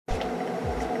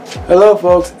Hello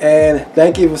folks, and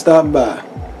thank you for stopping by.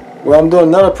 Well, I'm doing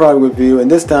another product review, and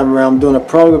this time around I'm doing a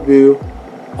product review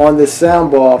on this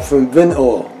soundbar from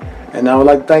Vinoil, and I would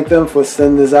like to thank them for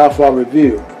sending this out for our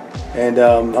review. And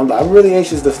I'm really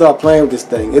anxious to start playing with this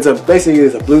thing. Basically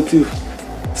it's a Bluetooth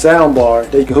soundbar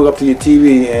that you can hook up to your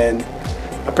TV, and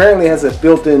apparently it has a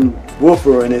built-in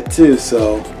woofer in it too.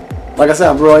 So like I said,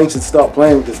 I'm real anxious to start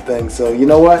playing with this thing. So you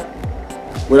know what,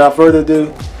 without further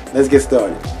ado, let's get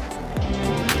started.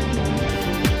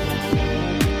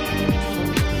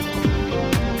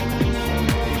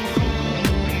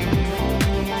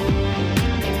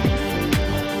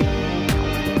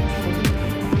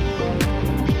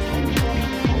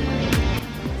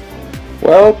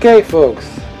 Well, okay folks,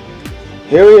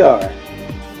 here we are,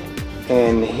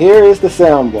 and here is the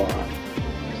soundbar.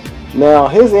 Now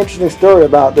here's an interesting story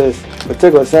about this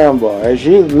particular soundbar. As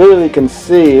you literally can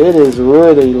see, it is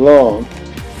really long.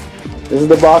 This is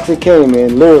the box it came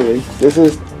in, literally. This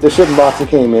is the shipping box it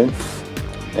came in,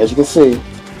 as you can see.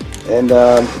 And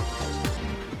I'm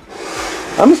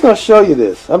just going to show you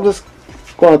this. I'm just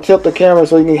going to tilt the camera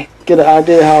so you can get an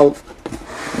idea how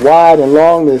wide and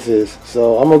long this is.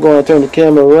 So I'm going to turn the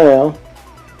camera around,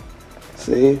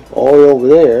 see, all the way over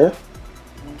there,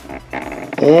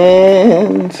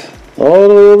 and all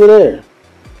the way over there.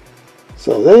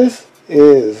 So this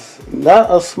is not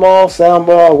a small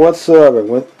soundbar whatsoever.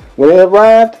 When it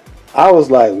arrived, I was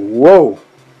like, whoa.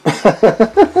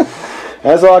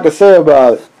 That's all I can say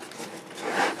about it.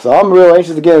 So I'm real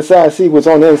anxious to get inside and see what's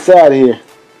on the inside here,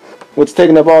 what's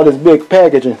taking up all this big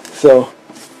packaging. So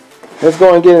let's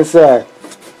go and get inside.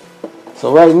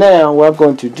 So right now what I'm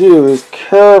going to do is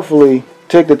carefully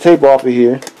take the tape off of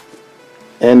here,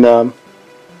 and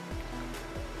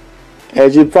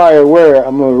as you're probably aware,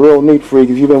 I'm a real neat freak.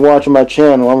 If you've been watching my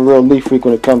channel, I'm a real neat freak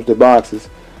when it comes to boxes.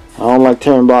 I don't like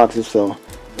tearing boxes, so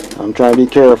I'm trying to be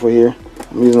careful here.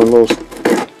 I'm using a little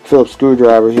Phillips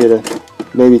screwdriver here to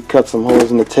maybe cut some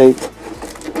holes in the tape.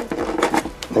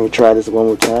 Let me try this one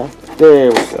more time.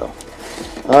 There we go.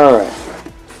 Alright.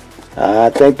 I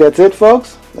think that's it,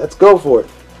 folks. Let's go for it.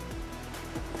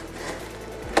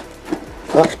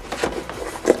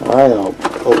 Alright, I'll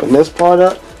open this part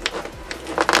up.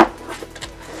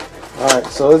 Alright,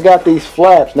 so it's got these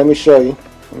flaps. Let me show you.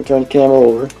 Let me turn the camera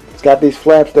over. It's got these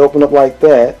flaps to open up like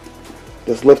that.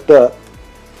 Just lift up.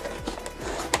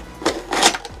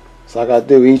 So I got to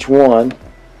do each one.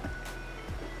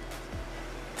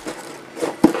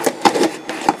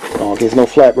 Oh, there's no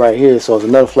flap right here, so there's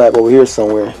another flap over here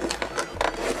somewhere.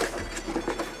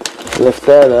 Lift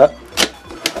that up,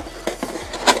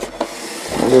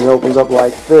 and then it opens up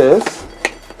like this.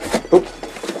 Oops.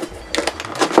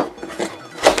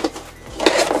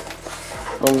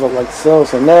 Opens up like so.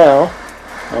 So now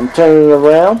I'm turning it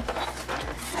around.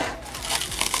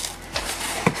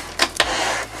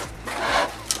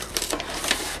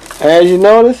 As you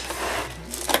notice,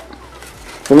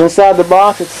 from inside the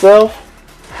box itself,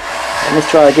 I'm just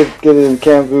trying to get it in the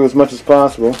camera view as much as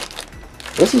possible.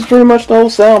 This is pretty much the whole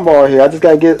soundbar here. I just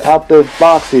got to get out the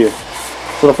box here.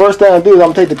 So the first thing I do is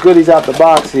I'm going to take the goodies out the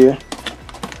box here,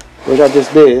 which I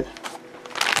just did.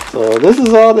 So this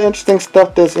is all the interesting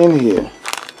stuff that's in here.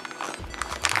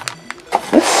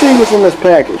 Let's see what's in this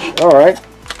package. Alright,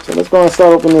 so let's go and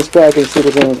start opening this package and see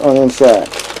what's on the inside.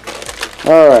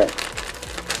 Alright,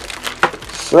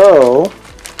 so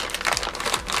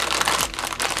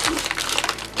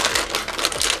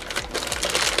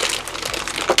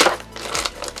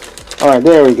alright,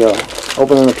 there we go.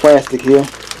 Opening the plastic here.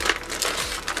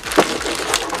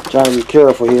 Trying to be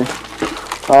careful here.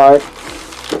 Alright.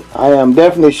 I am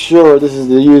definitely sure this is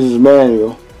the user's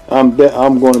manual. I'm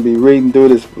going to be reading through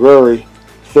this very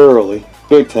thoroughly.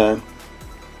 Big time.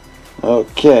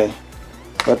 Okay.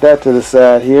 Put that to the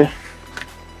side here.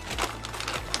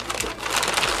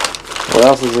 What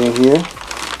else is in here?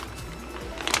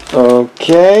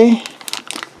 Okay.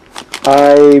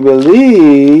 I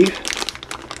believe,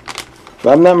 if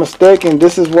I'm not mistaken,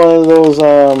 this is one of those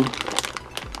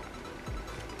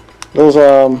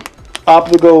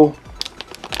optical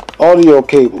audio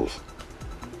cables.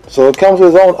 So it comes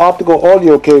with its own optical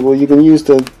audio cable you can use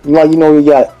to, like, you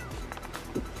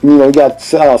got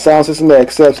sound system that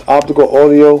accepts optical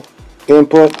audio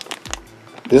input.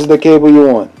 This is the cable you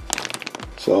want.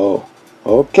 So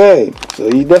okay, so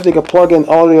you definitely can plug in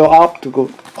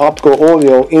optical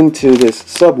audio into this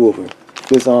subwoofer,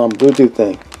 this Bluetooth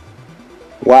thing.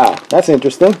 Wow, that's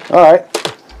interesting. Alright.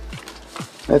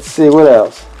 Let's see what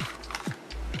else.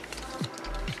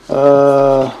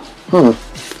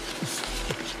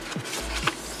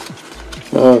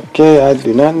 Okay, I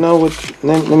do not know what.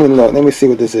 Let me look. Let me see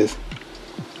what this is.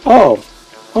 Oh,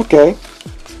 okay.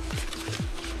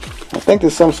 think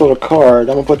there's some sort of card.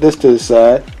 I'm gonna put this to the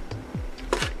side.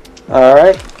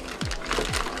 Alright.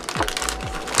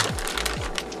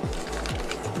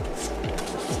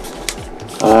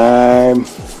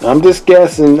 I'm just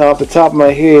guessing off the top of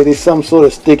my head. There's some sort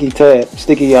of sticky pads.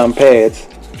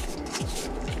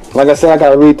 Like I said, I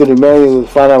gotta read through the manual to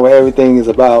find out what everything is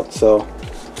about. So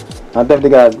I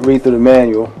definitely gotta read through the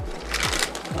manual.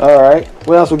 Alright,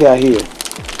 what else we got here?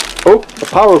 Oh, the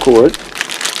power cord.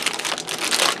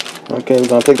 Okay, we're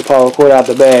gonna take the power cord out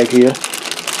the bag here.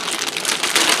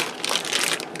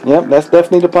 Yep, that's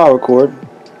definitely the power cord.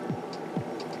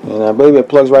 And I believe it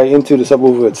plugs right into the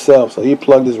subwoofer itself. So you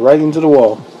plug this right into the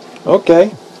wall.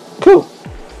 Okay, cool.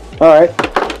 Alright.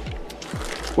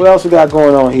 What else we got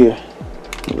going on here?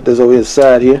 Put this over his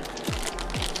side here.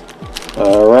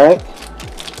 Alright.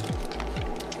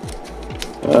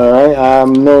 Alright,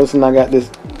 I'm noticing I got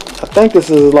this. I think this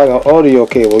is like an audio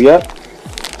cable. Yep.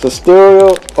 It's a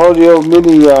stereo audio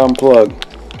MIDI plug.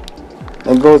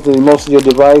 That goes to most of your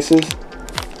devices.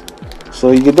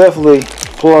 So you can definitely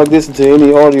plug this into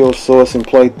any audio source and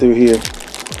play through here.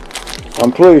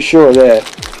 I'm pretty sure of that.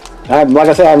 Like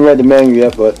I said, I haven't read the manual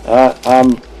yet, but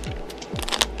I'm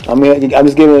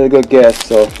just giving it a good guess.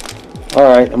 So, all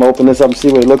right, I'm gonna open this up and see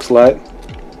what it looks like.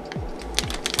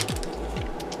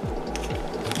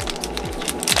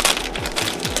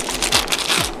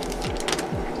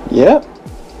 Yep,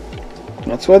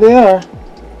 that's what they are.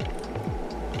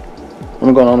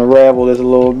 I'm going to unravel this a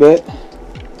little bit.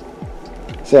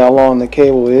 See how long the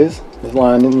cable is. This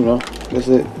line, you know, this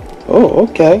is it. Oh,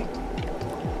 okay.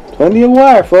 Plenty of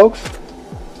wire, folks.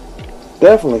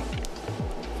 Definitely.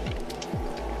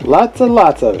 Lots and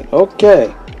lots of it.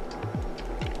 Okay.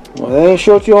 Well, they ain't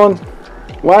short you on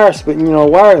wire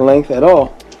wire length at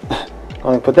all. I'm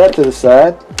gonna put that to the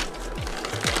side.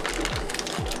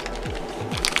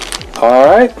 All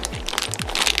right.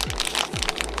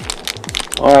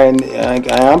 All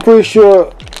right. I'm pretty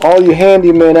sure all you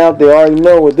handymen out there already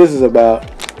know what this is about.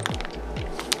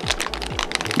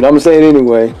 But I'm gonna say it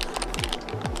anyway.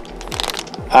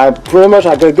 A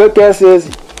good guess is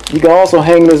you can also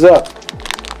hang this up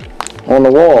on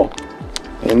the wall.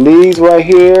 And these right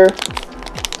here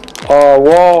are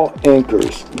wall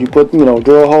anchors. You put,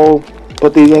 drill a hole,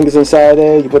 put these anchors inside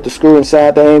there, you put the screw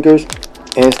inside the anchors,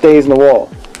 and it stays in the wall.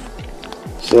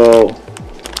 So,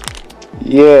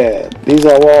 yeah, these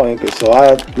are wall anchors. So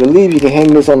I believe you can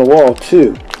hang this on the wall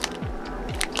too.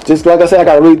 Just like I said, I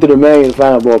gotta read through the manual to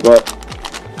find out, but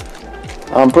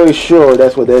I'm pretty sure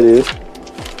that's what that is.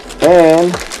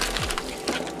 And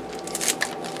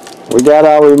we got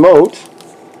our remote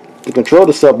to control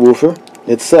the subwoofer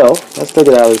itself. Let's take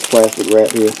it out of this plastic wrap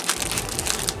here.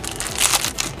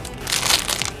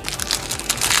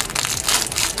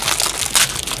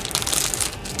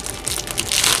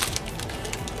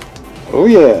 Oh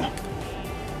yeah,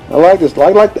 I like this.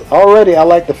 Already I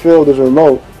like the feel of this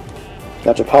remote.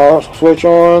 Got your power switch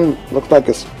on. Looks like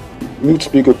a mute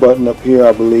speaker button up here,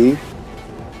 I believe.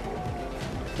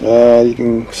 You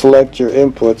can select your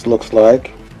inputs. Looks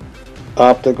like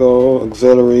optical,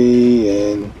 auxiliary,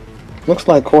 and looks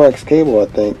like coax cable. I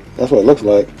think that's what it looks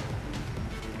like.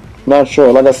 Not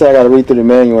sure. Like I said, I got to read through the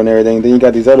manual and everything. Then you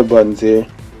got these other buttons here,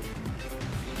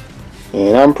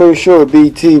 and I'm pretty sure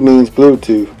BT means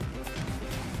Bluetooth.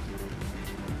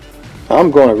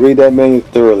 I'm going to read that menu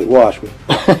thoroughly. Watch me.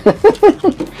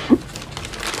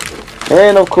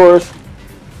 And of course,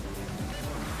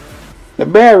 the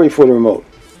battery for the remote.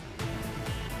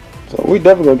 So we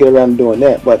definitely going to get around to doing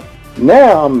that. But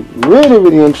now I'm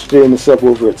really interested in the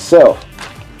subwoofer itself.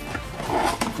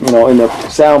 In the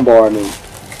soundbar. I mean,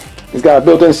 it's got a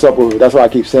built-in subwoofer. That's why I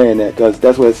keep saying that, because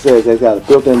that's what it says. It's got a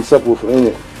built-in subwoofer in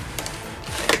it.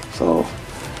 So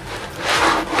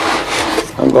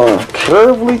I'm going to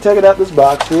carefully take it out this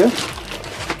box here.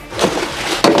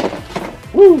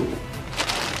 Woo!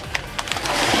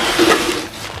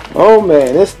 Oh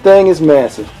man, this thing is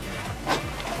massive.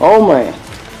 Oh man.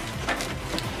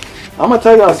 I'm going to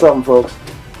tell y'all something, folks.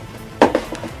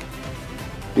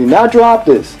 Do not drop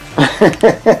this.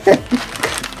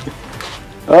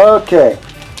 Okay.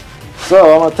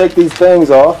 So I'm going to take these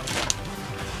things off.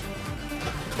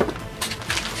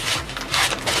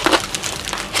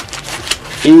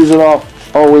 Ease it off.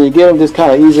 Oh, when you get them, just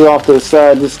kind of ease it off to the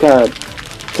side. Just kind of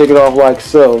take it off like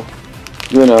so.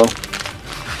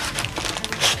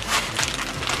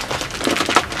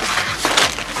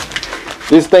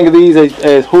 Just think of these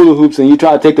as hula hoops, and you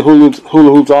try to take the hula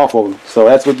hoops off of them. So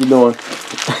that's what you're doing.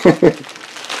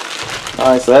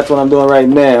 Alright, so that's what I'm doing right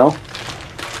now.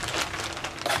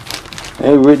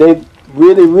 They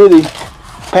really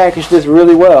packaged this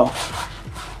really well.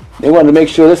 They wanted to make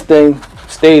sure this thing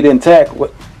stayed intact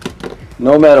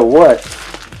no matter what.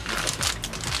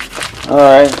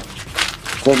 Alright,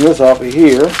 taking this off of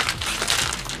here.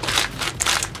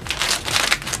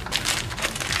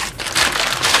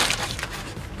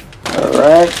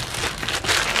 Alright,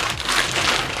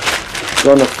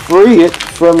 going to free it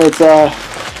from its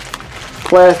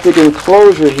plastic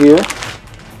enclosure here.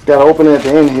 It's got to open at the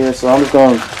end here, so I'm just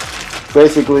going to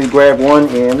basically grab one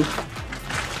end,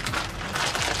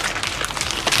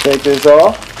 take this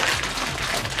off,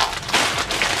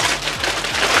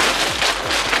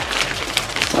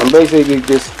 I'm basically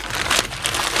just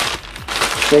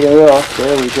taking it off.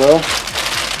 There we go.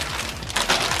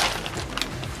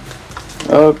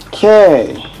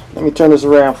 Okay, let me turn this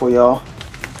around for y'all.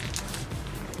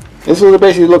 This is what it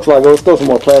basically looks like. There's still some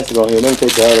more plastic on here. Let me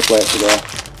take the other plastic off.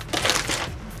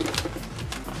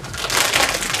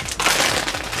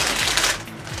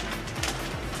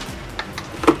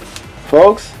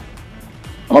 Folks,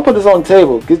 I'm gonna put this on the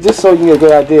table just so you can get a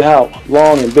good idea how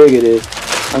long and big it is.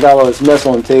 I got all this mess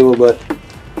on the table, but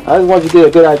I just want you to get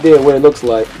a good idea of what it looks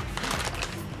like.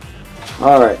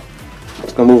 Alright,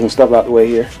 just gonna move some stuff out the way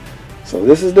here. So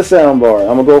this is the sound bar. I'm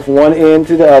gonna go from one end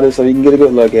to the other so you can get a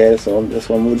good look at it. So I'm just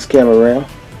gonna move this camera around.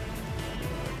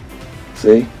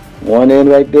 See, one end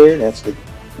right there, that's the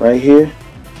right here,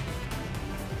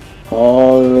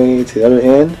 all the way to the other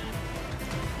end.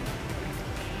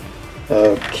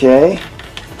 Okay,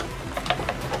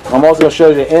 I'm also going to show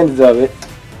you the ends of it.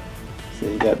 So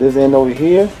you got this end over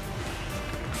here,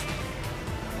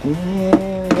 and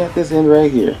you got this end right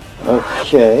here.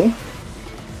 Okay,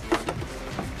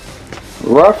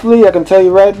 roughly, I can tell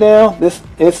you right now,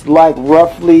 it's like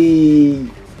roughly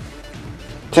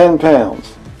 10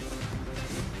 pounds.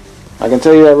 I can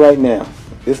tell you that right now.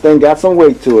 This thing got some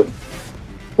weight to it,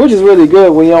 which is really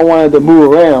good when you don't want it to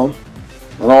move around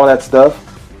and all that stuff.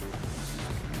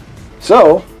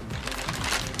 So,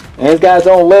 and it's got its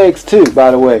own legs too, by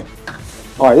the way.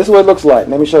 Alright, this is what it looks like.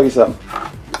 Let me show you something.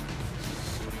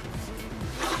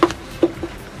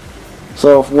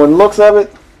 So, from one looks of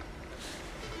it,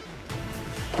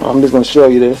 I'm just going to show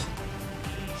you this.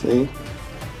 See?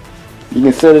 You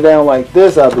can set it down like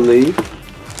this, I believe.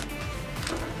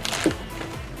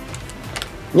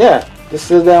 Yeah, just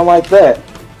sit it down like that.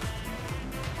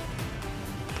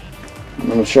 I'm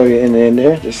going to show you in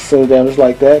there. Just sit it down just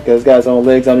like that because it's got its own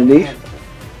legs underneath.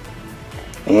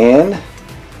 And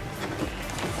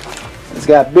it's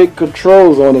got big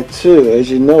controls on it too, as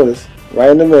you notice,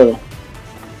 right in the middle.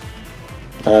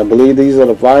 I believe these are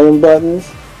the volume buttons.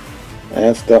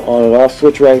 That's the on and off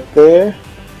switch right there.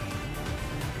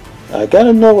 I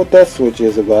gotta know what that switch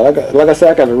is about. Like I said,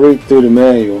 I gotta read through the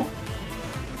manual.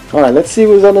 Alright, let's see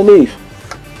what's underneath.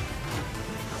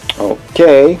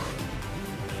 Okay.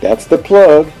 That's the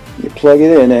plug. You plug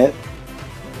it in at.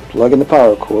 Plug in the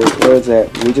power cord. Where is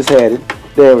that? We just had it.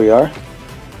 There we are.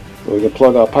 So we can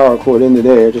plug our power cord into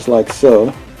there just like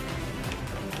so.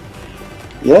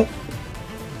 Yep.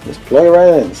 Just plug it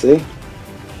right in, see?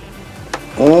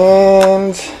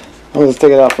 And I'm just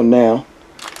take it out for now.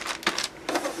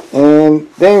 And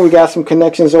then we got some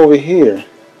connections over here.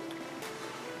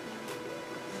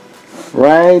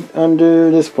 Right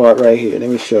under this part right here. Let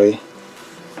me show you.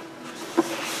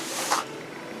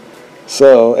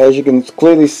 So, as you can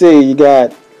clearly see, you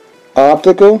got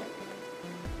optical,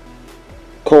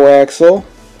 coaxial,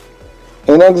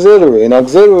 and auxiliary. And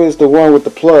auxiliary is the one with the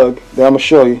plug that I'm going to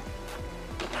show you.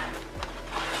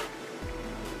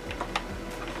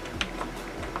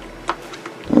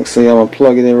 Let's see, I'm going to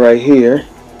plug it in right here.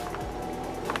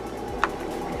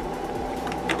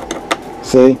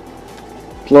 See?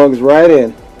 Plugs right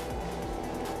in.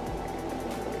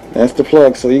 That's the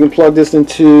plug. So you can plug this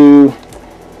into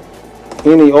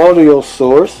any audio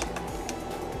source.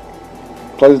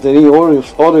 Plug it to any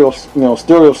audio,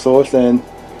 stereo source, and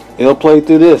it'll play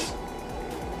through this.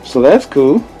 So that's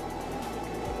cool.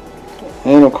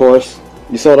 And of course,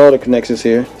 you saw all the connections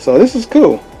here. So this is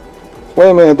cool.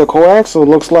 Wait a minute, the coaxial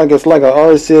looks like it's like a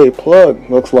RCA plug.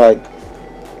 Looks like,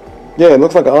 yeah, it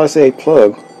looks like a RCA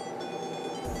plug.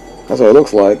 That's what it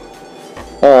looks like.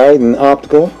 Alright, and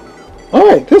optical.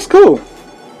 Alright, this is cool.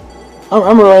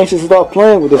 I'm really anxious to start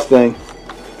playing with this thing.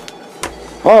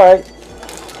 Alright.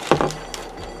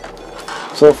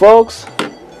 So folks,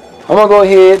 I'm going to go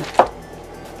ahead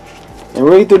and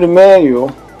read through the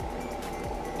manual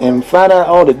and find out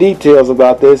all the details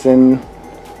about this, and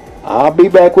I'll be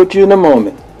back with you in a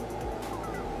moment.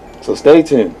 So stay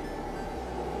tuned.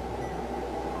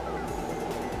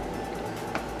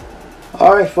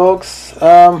 Alright folks,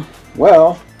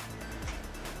 well,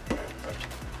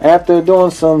 after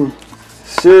doing some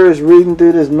serious reading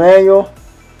through this manual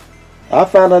I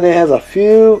found out it has a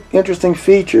few interesting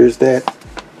features that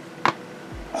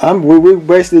we're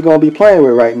basically going to be playing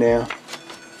with right now.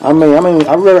 I'm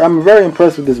very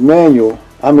impressed with this manual.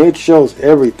 I mean, it shows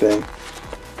everything,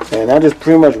 and I just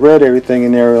pretty much read everything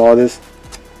in there and all this.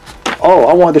 Oh,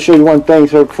 I wanted to show you one thing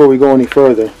before we go any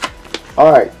further.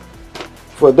 All right,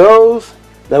 for those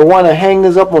that want to hang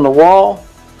this up on the wall,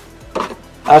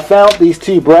 I found these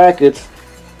two brackets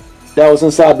that was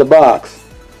inside the box.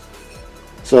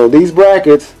 So these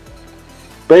brackets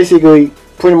basically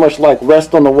pretty much like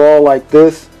rest on the wall like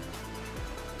this.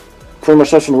 Pretty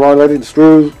much touching the wall like the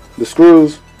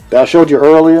screws that I showed you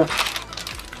earlier,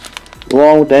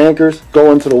 along with the anchors,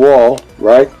 go into the wall,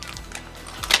 right?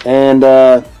 And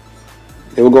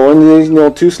it will go into these, you know,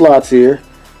 two slots here,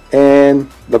 and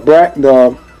the bracket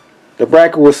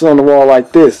will sit on the wall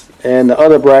like this, and the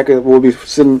other bracket will be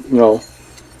sitting, you know,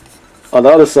 on the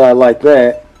other side like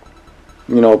that,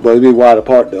 you know, but it'll be wide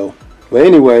apart though. But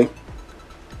anyway,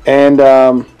 and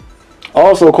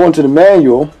also according to the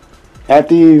manual,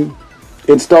 after you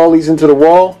install these into the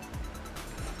wall,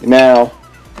 now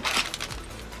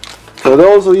for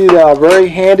those of you that are very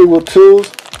handy with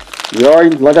tools, you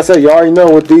already, like I said, you already know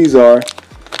what these are.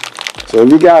 So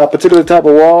if you got a particular type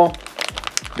of wall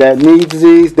that needs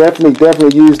these,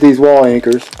 definitely use these wall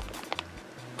anchors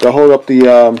to hold up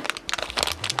the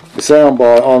sound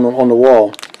bar on the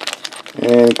wall,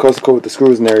 and of course with the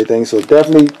screws and everything. So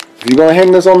definitely, if you're gonna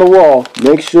hang this on the wall,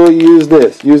 make sure you use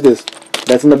this. Use this.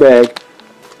 That's in the bag,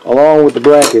 along with the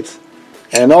brackets,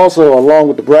 and also along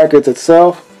with the brackets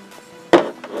itself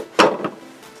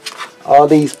are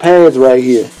these pads right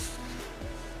here.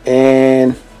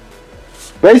 And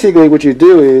basically, what you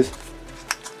do is,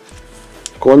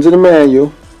 according to the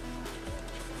manual,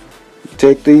 you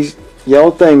take these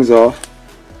yellow things off,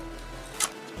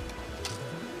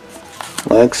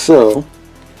 like so.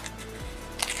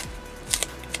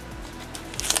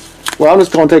 Well, I'm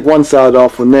just going to take one side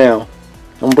off for now.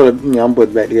 I'm gonna put it, I'm put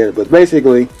it back together. But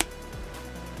basically,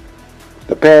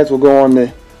 the pads will go on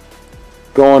the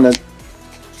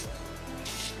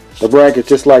bracket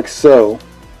just like so.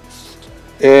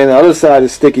 And the other side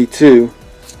is sticky too.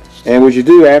 And what you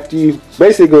do after you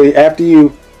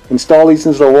install these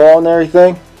into the wall and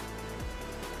everything,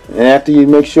 and after you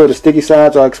make sure the sticky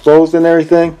sides are exposed and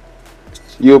everything,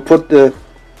 you'll put the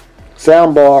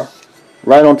sound bar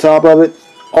right on top of it.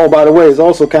 Oh, by the way, it's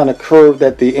also kind of curved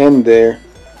at the end there,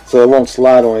 so it won't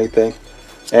slide or anything.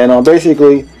 And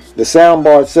basically, the sound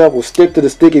bar itself will stick to the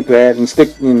sticky pad and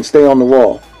stay on the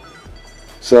wall.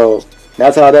 So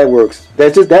that's how that works.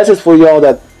 That's just for y'all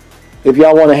that, if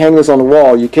y'all want to hang this on the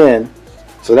wall, you can.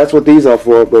 So that's what these are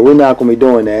for, but we're not going to be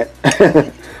doing that.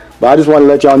 But I just want to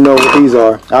let y'all know what these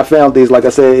are. I found these, like I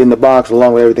said, in the box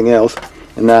along with everything else,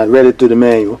 and I read it through the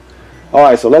manual.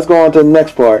 Alright, so let's go on to the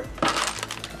next part.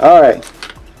 Alright,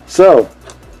 so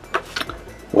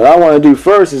what I want to do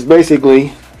first is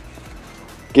basically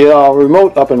get our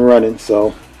remote up and running.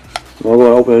 So we're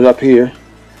going to open it up here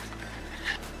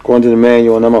according to the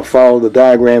manual, and I'm going to follow the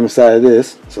diagram inside of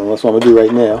this. So that's what I'm going to do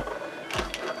right now.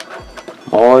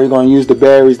 I'm already going to use the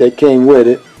batteries that came with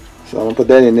it, so I'm going to put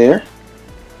that in there.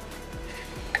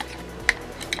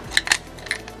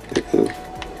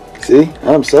 See,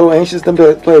 I'm so anxious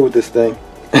to play with this thing.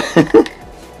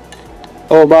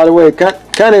 Oh, by the way, kind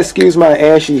of excuse my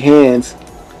ashy hands.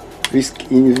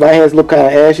 If my hands look kind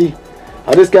of ashy,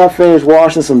 I just got finished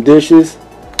washing some dishes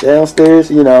downstairs.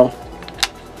 You know,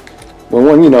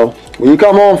 when you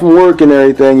come home from work and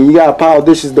everything, and you got a pile of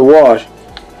dishes to wash,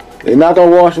 they're not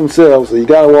gonna wash themselves, so you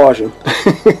gotta wash them.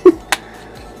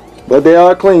 But they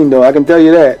are clean, though, I can tell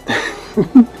you that.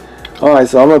 Alright,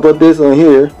 so I'm gonna put this on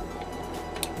here,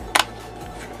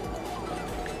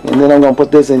 and then I'm gonna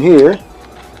put this in here.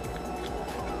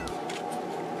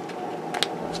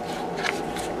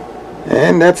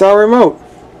 And that's our remote.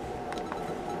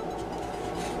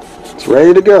 It's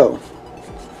ready to go.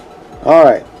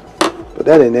 Alright, put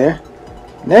that in there.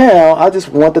 Now I just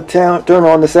want to turn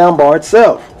on the soundbar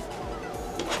itself.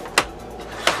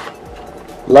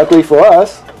 Luckily for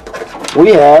us, we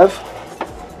have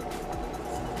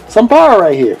some power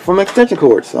right here from extension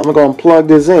cords. So I'm going to plug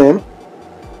this in.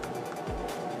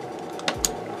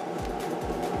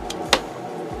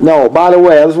 No, by the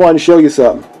way, I just wanted to show you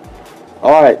something.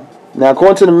 Alright, now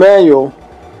according to the manual,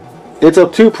 it's a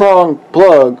two-prong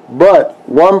plug, but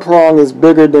one prong is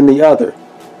bigger than the other.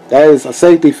 That is a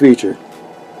safety feature.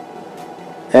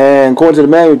 And according to the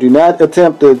manual, do not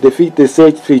attempt to defeat this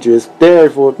safety feature. It's there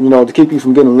for, to keep you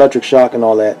from getting electric shock and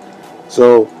all that.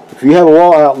 So if you have a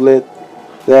wall outlet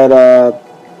that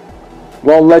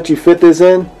won't let you fit this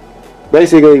in,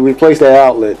 basically replace that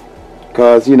outlet.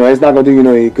 because you know it's not gonna do you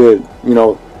no any good. You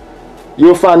know,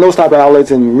 you'll find those type of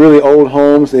outlets in really old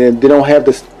homes, and they don't have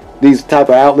these type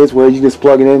of outlets where you just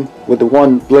plug it in with the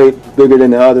one blade bigger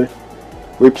than the other.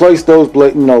 Replace those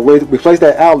blade, you know, replace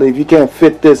that outlet if you can't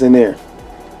fit this in there.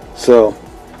 So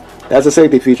that's a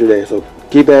safety feature there. So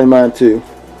keep that in mind too.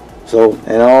 So,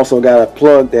 and I also got a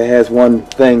plug that has one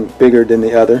thing bigger than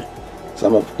the other. So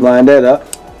I'm gonna line that up.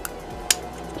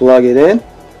 Plug it in.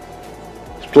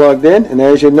 It's plugged in, and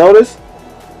as you notice,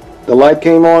 the light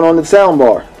came on the sound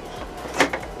bar.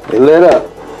 It lit up.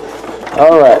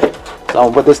 Alright, so I'm going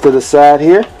to put this to the side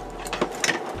here.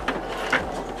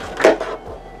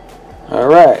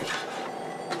 Alright.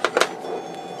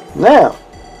 Now,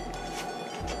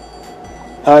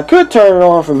 I could turn it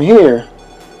on from here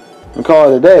and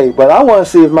call it a day, but I want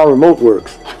to see if my remote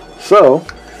works. So,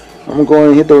 I'm going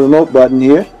to hit the remote button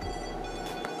here.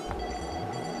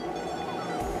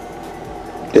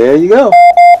 There you go.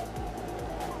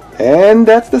 And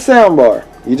that's the sound bar.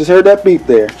 You just heard that beep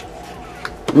there.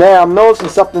 Now I'm noticing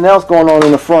something else going on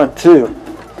in the front too.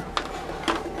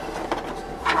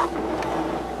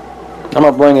 I'm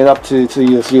gonna bring it up to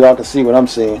you so y'all can see what I'm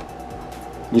seeing.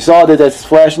 You saw that's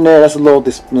flashing there. That's a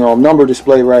little number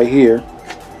display right here.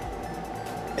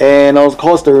 And of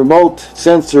course the remote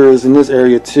sensor is in this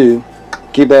area too.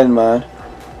 Keep that in mind.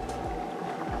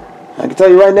 I can tell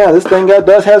you right now, this thing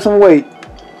does have some weight.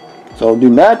 So do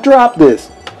not drop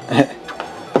this.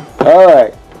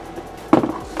 Alright.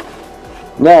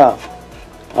 Now,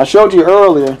 I showed you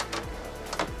earlier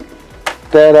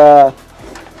that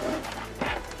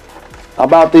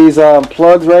about these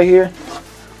plugs right here.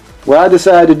 What I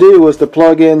decided to do was to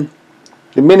plug in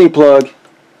the mini plug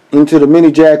into the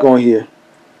mini jack on here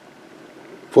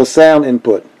for sound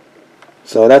input.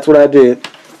 So that's what I did.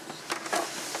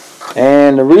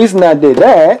 And the reason I did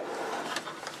that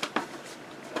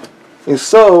is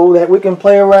so that we can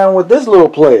play around with this little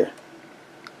player.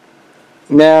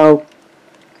 Now,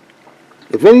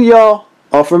 if any of y'all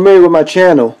are familiar with my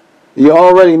channel, you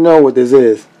already know what this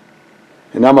is.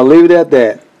 And I'm going to leave it at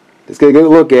that. Let's get a good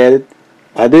look at it.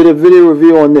 I did a video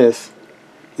review on this.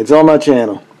 It's on my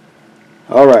channel.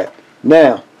 Alright,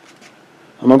 now,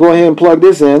 I'm going to go ahead and plug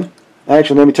this in.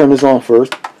 Actually, let me turn this on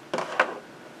first.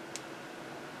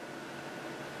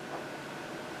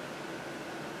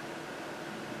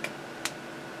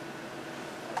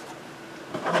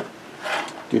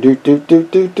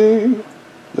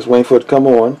 Just waiting for it to come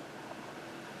on.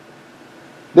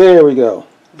 There we go.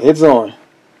 It's on.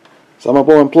 So I'm going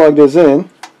to go and plug this in.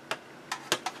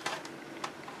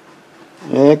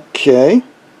 Okay.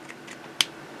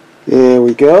 There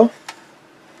we go.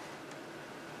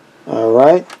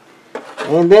 Alright.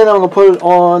 And then I'm going to put it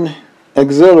on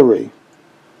auxiliary,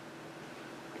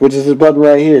 which is this button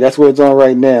right here. That's what it's on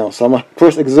right now. So I'm going to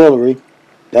push auxiliary.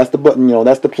 That's the button,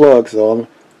 that's the plug. So I'm going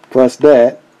to press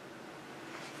that.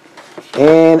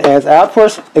 And as I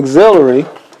push auxiliary,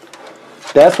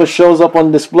 that's what shows up on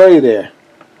the display there.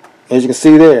 As you can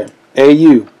see there,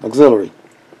 AU, auxiliary.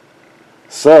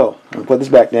 So, I'm going to put this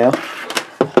back down.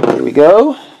 Here we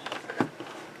go.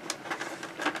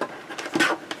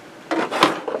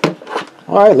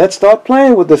 Alright, let's start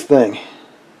playing with this thing.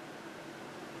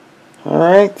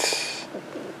 Alright.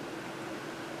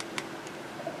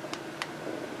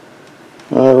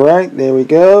 Alright, there we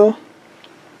go.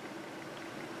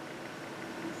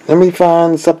 Let me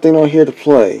find something on here to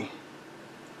play.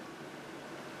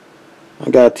 I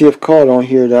got a TF card on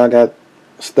here that I got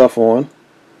stuff on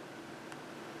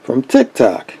from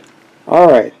TikTok.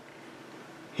 Alright,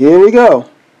 here we go.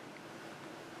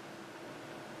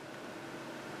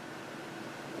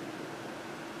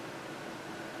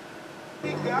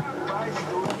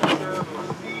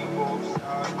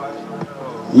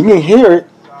 You can hear it.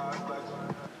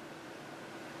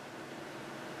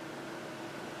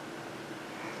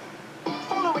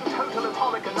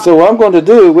 So what I'm going to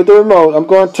do with the remote, I'm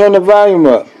going to turn the volume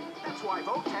up.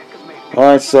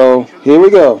 Alright, so here we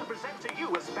go.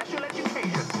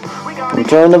 I'm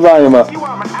turning the volume up. You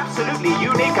are an absolutely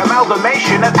unique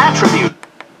amalgamation of attributes.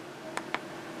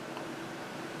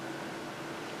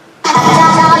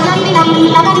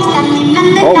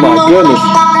 Oh my goodness.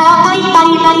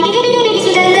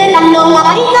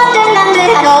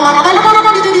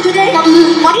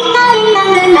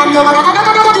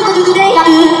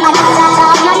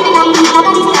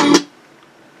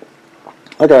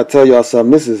 I gotta tell y'all something.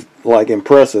 This is like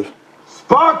impressive.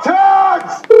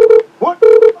 Spartans! What?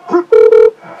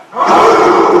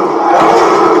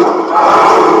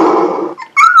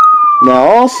 Now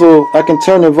also, I can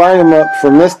turn the volume up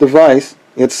from this device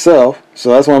itself. So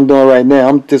that's what I'm doing right now.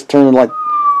 I'm just turning like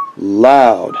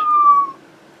loud.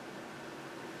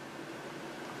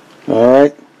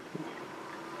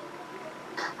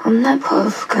 I'm that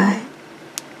puff guy.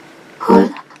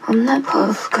 What? I'm that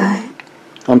puff guy.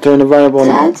 I'm turning the volume on.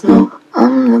 Dads know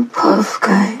I'm the puff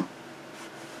guy.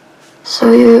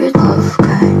 So you're a puff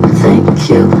guy. Thank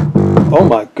you. Oh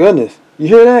my goodness. You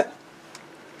hear that?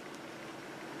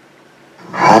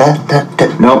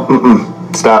 Nope,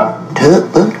 stop.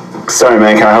 Sorry,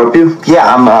 man, can I help you?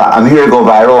 Yeah, I'm here to go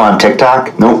viral on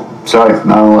TikTok. Nope, sorry,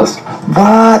 not on the list.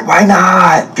 What? Why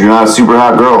not? You're not a super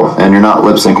hot girl, and you're not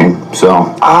lip syncing, so.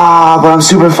 But I'm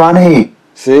super funny.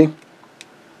 See?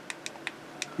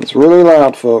 It's really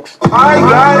loud, folks.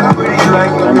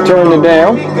 I'm turning it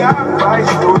down.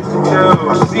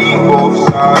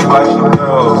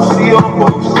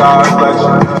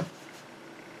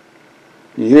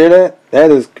 You hear that? That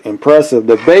is impressive.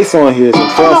 The bass on here is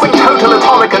impressive. Following total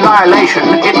atomic annihilation,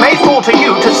 it may fall to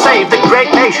you to save the great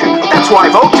nation. That's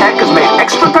why Voltec has made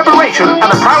extra preparation and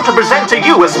are proud to present to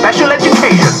you a special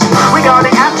education.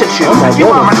 Regarding aptitude,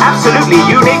 you are an absolutely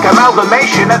unique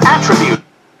amalgamation of attributes.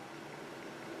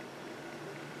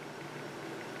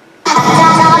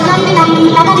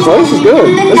 So this is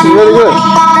good. This is really good.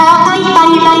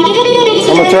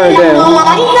 I'm going to turn it down.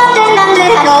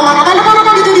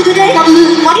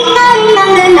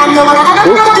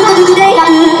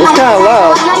 It's kind of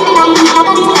loud.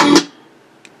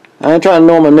 I ain't trying to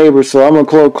know my neighbors, so I'm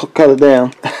going to cut it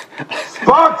down. I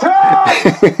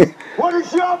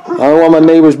don't want my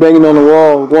neighbors banging on the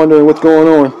wall wondering what's going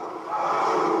on.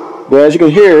 But as you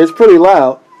can hear, it's pretty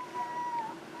loud.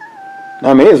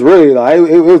 I mean, it's really loud.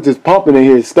 It was just pumping in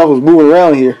here. Stuff was moving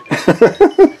around here.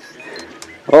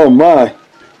 Oh my.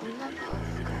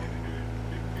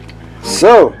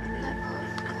 So,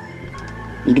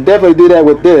 you can definitely do that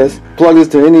with this. Plug this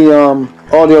to any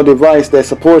audio device that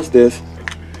supports this.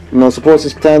 You know, supports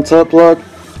this kind of plug.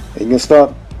 And you can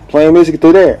start playing music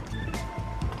through there.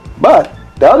 But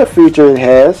the other feature it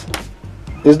has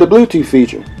is the Bluetooth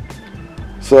feature.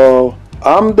 So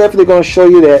I'm definitely going to show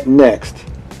you that next.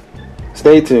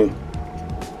 Stay tuned.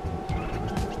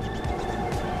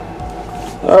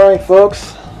 Alright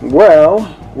folks, well,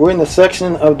 we're in the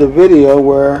section of the video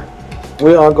where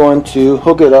we are going to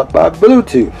hook it up by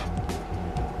Bluetooth.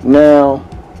 Now,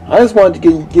 I just wanted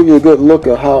to give you a good look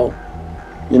at how,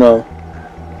 you know,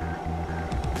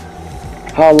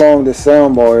 how long this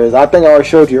soundbar is. I think I already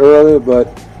showed you earlier, but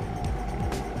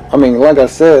I mean, like I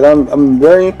said, I'm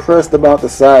very impressed about the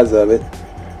size of it.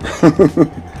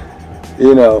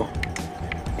 You know,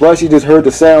 plus you just heard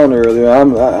the sound earlier.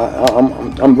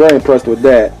 I'm very impressed with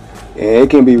that, and it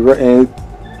can be. And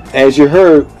as you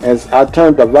heard, as I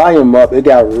turned the volume up, it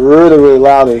got really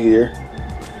loud in here.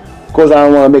 Of course, I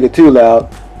don't want to make it too loud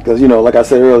because, you know, like I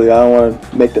said earlier, I don't want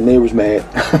to make the neighbors mad.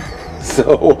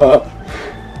 So,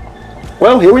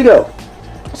 well, here we go.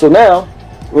 So now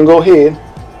we're gonna go ahead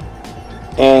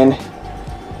and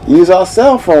use our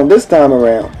cell phone this time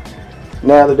around.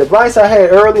 Now the device I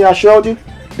had earlier, I showed you,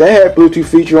 they had Bluetooth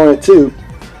feature on it too,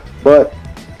 but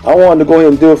I wanted to go ahead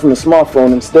and do it from the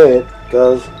smartphone instead,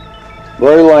 because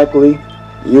very likely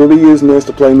you'll be using this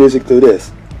to play music through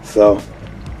this. So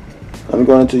I'm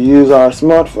going to use our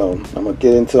smartphone. I'm going to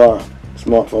get into our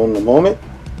smartphone in a moment.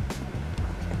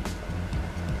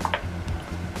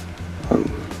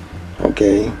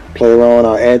 Okay, play around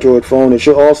our Android phone. It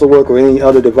should also work with any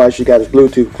other device you got as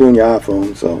Bluetooth, including your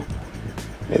iPhone. So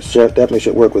it definitely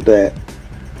should work with that.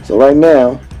 So right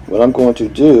now, what I'm going to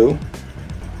do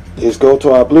is go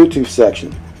to our Bluetooth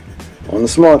section on the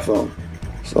smartphone.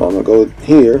 So I'm going to go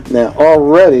here. Now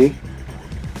already,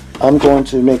 I'm going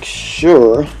to make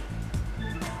sure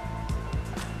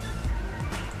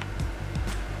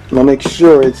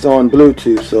it's on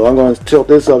Bluetooth. So I'm going to tilt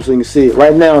this up so you can see it.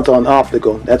 Right now it's on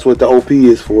optical. That's what the OP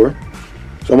is for.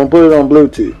 So I'm going to put it on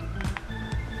Bluetooth.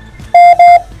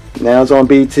 Now it's on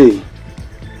BT.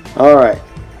 Alright.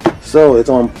 So it's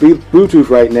on Bluetooth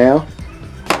right now.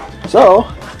 So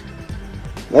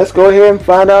let's go ahead and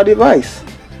find our device.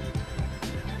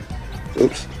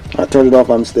 Oops. I turned it off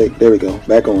by mistake. There we go.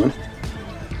 Back on.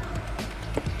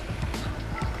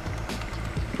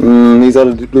 These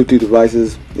other Bluetooth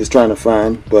devices is trying to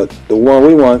find, but the one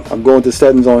we want, I'm going to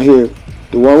settings on here.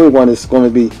 The one we want is going to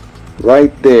be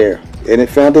right there, and it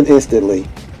found it instantly,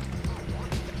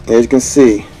 as you can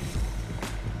see.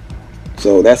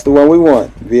 So that's the one we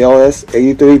want, VLS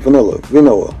 83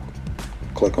 Vinoil.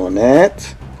 Click on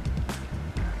that.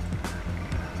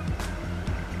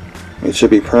 It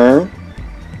should be pairing,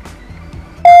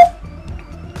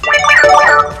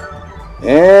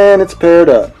 and it's paired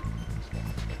up.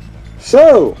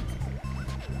 So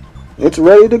it's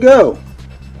ready to go.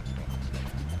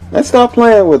 Let's start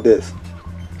playing with this.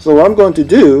 So what I'm going to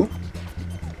do,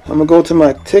 I'm going to go to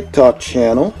my TikTok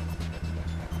channel,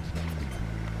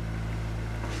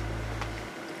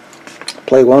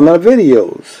 play one of my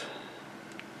videos.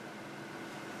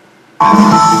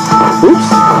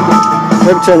 Oops.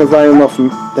 Let me turn the volume up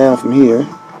down from here.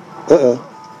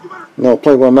 No,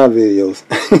 play one of my videos.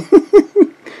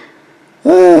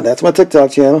 That's my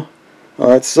TikTok channel.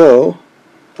 Alright, so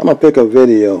I'm going to pick a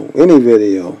video. Any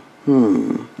video.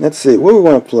 Let's see. What do we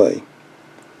want to play?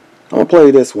 I'm going to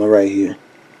play this one right here.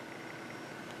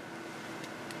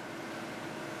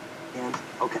 I'm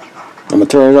going to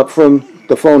turn it up from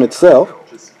the phone itself.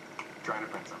 Just trying to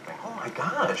print something. Oh my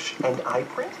gosh, and I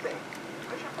print things.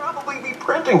 I should probably be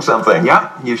printing something. Yeah,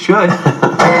 you should.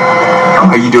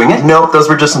 Are you doing it? Nope, those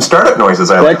were just some startup noises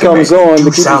I like to make. That comes on to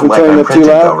keep you from turning up too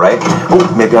loud. Though, right?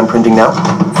 Oh, maybe I'm printing now.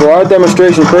 For our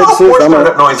demonstration purposes, I'm going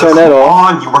to turn that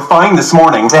off. On, you were fine this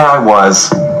morning. Yeah, I was.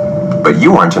 But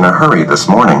you weren't in a hurry this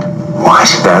morning. What?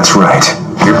 That's right.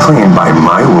 You're playing by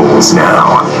my rules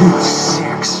now. You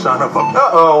sick son of a...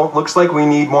 Uh-oh. Looks like we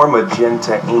need more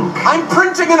magenta ink. I'm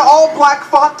printing an all-black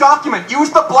font document. Use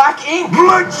the black ink.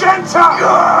 Magenta!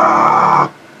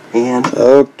 And...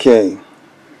 Okay.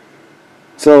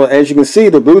 So, as you can see,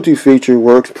 the Bluetooth feature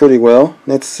works pretty well.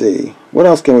 Let's see. What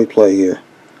else can we play here?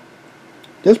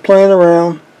 Just playing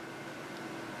around.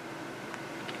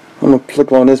 I'm going to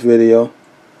click on this video.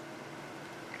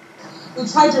 We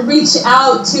tried to reach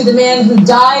out to the man who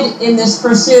died in this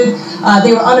pursuit.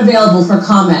 They were unavailable for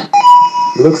comment.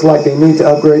 Looks like they need to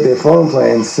upgrade their phone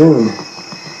plan soon.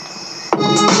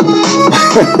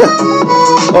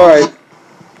 Alright.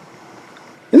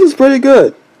 This is pretty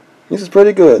good. This is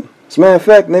pretty good. As a matter of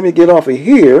fact, let me get off of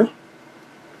here,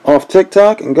 off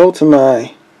TikTok, and go to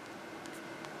my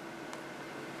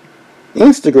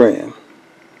Instagram.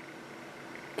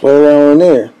 Play around on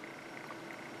there.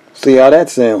 See how that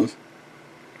sounds.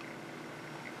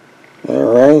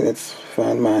 Alright, let's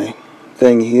find my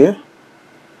thing here.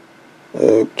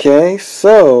 Okay,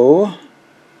 so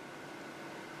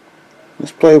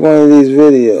let's play one of these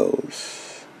videos.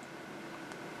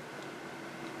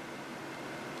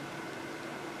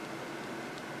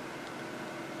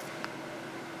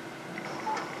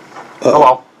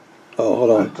 Hello. Oh,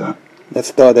 hold on. Let's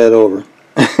start that over.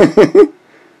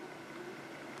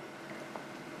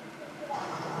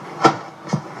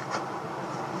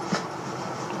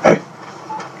 Hey.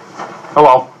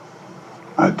 Hello.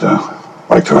 I'd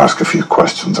like to ask a few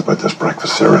questions about this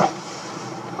breakfast cereal.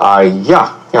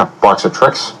 Yeah, box of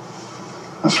tricks.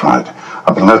 That's right.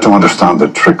 I've been led to understand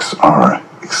that tricks are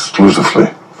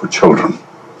exclusively for children.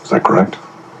 Is that correct?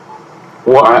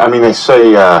 Well, I mean, they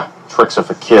say tricks are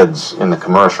for kids in the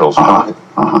commercials.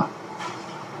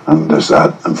 And is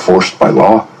that enforced by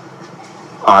law?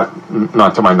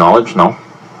 Not to my knowledge, no.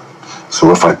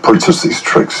 So if I purchase these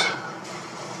tricks,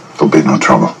 there'll be no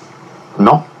trouble?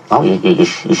 No, you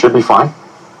should be fine.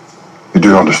 You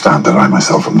do understand that I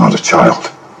myself am not a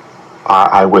child?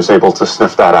 I was able to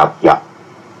sniff that out, yeah.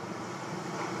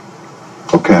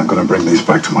 Okay, I'm going to bring these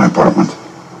back to my apartment.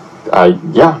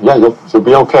 Yeah, you'll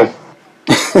be okay.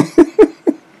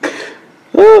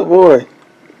 Oh boy.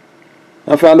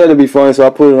 I found that to be funny, so I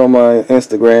put it on my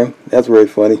Instagram. That's very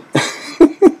funny.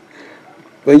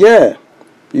 But yeah,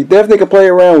 you definitely can play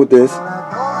around with this.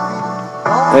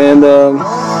 And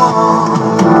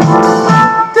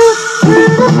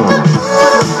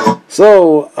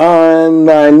so on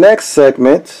my next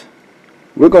segment,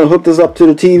 we're going to hook this up to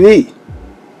the TV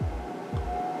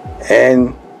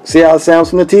and see how it sounds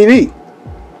from the TV.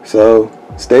 So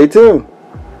stay tuned.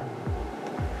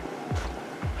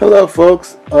 Hello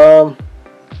folks.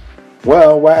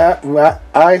 Well,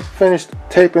 I finished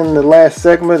taping the last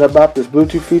segment about this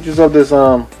Bluetooth features of this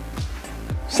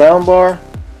soundbar.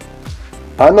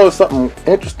 I noticed something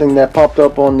interesting that popped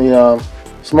up on the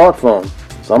smartphone,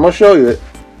 so I'm gonna show you it.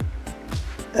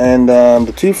 And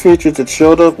the two features that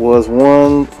showed up was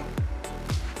one.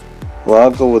 Well, I'll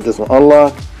go with this one: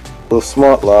 unlock with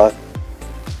smart lock.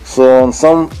 So on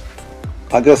some,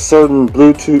 I guess certain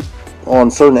Bluetooth.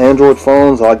 On certain Android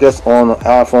phones, or I guess on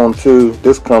iPhone 2,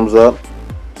 this comes up.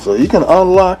 So you can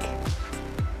unlock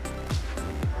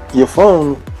your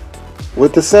phone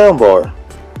with the soundbar.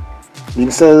 You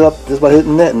can set it up just by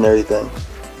hitting that and everything.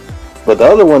 But the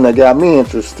other one that got me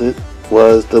interested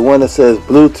was the one that says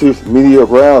Bluetooth media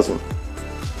browsing.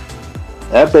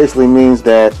 That basically means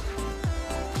that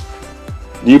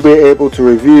you'll be able to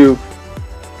review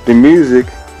the music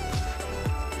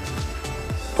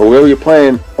or whatever you're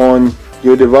playing on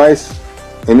your device,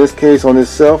 in this case on this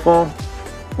cell phone,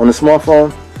 on the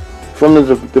smartphone, from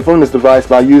this device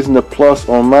by using the plus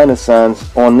or minus signs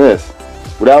on this,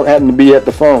 without having to be at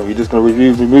the phone. You're just going to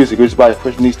review the music just by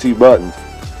pushing these two buttons.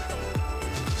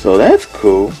 So that's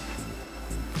cool.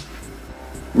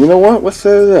 You know what? Let's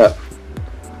set it up.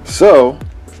 So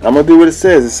I'm gonna do what it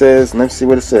says. It says, let's see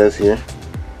what it says here.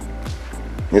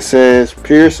 It says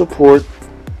peer supports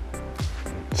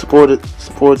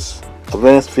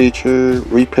advanced feature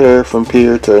repair from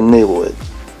peer to enable it.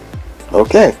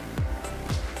 Okay.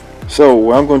 So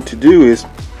what I'm going to do is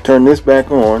turn this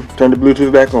back on, turn the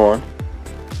Bluetooth back on.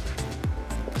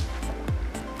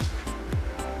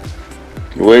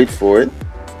 Wait for it.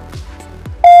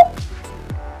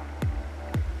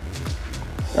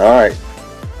 Alright.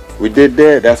 We did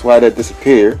that. That's why that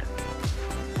disappeared.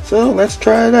 So let's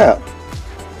try it out.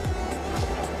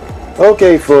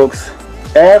 Okay, folks.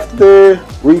 After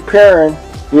repairing,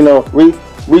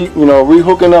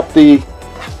 rehooking up the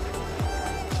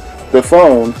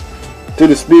phone to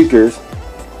the speakers,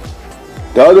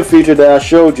 the other feature that I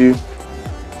showed you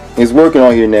is working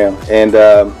on here now, and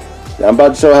I'm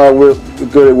about to show how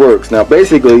good it works. Now,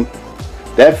 basically,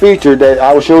 that feature that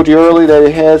I showed you earlier that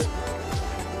it has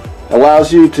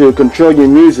allows you to control your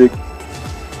music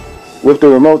with the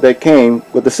remote that came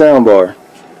with the soundbar.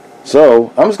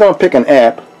 So I'm just going to pick an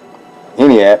app,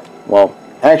 any app. Well,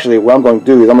 actually what I'm going to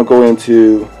do is I'm going to go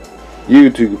into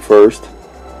YouTube first,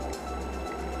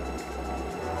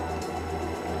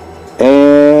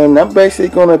 and I'm basically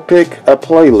going to pick a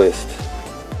playlist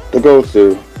to go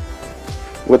through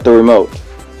with the remote.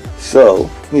 So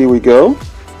here we go.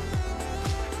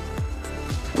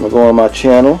 I'm going to go on my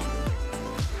channel,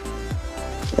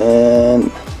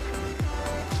 and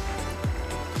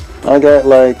I got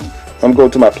I'm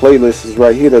going to my playlist is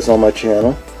right here that's on my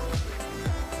channel,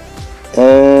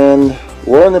 and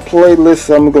what in the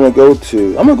playlist I'm going to go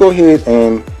to, I'm going to go ahead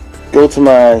and go to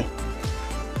my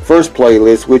first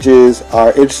playlist, which is our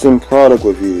interesting product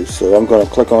reviews. So I'm going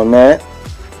to click on that.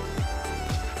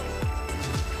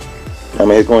 I'm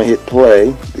going to hit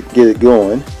play to get it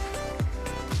going.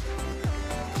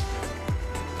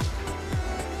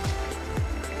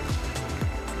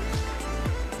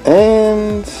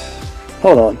 And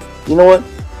hold on, you know what?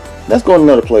 Let's go to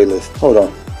another playlist. Hold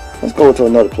on, let's go to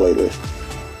another playlist.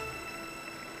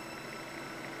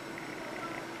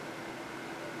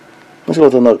 Let's go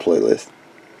to another playlist.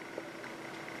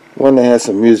 One that has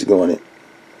some music on it,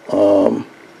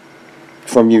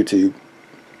 from YouTube.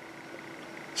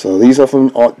 So these are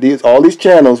from all these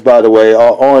channels, by the way,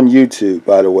 are on YouTube.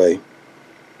 By the way,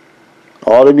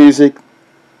 all the music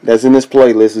that's in this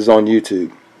playlist is on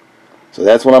YouTube. So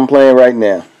that's what I'm playing right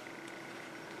now.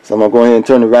 So I'm going to go ahead and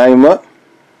turn the volume up.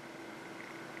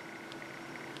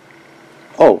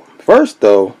 Oh, first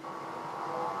though,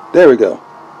 there we go.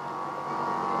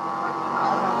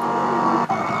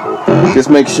 Just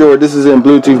make sure this is in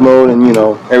Bluetooth mode, and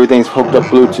everything's hooked up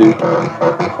Bluetooth.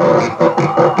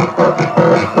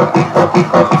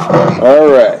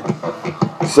 Alright,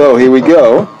 so here we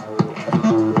go.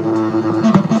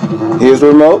 Here's the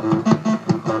remote.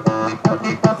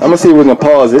 I'm going to see if we can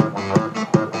pause it.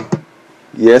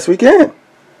 Yes, we can.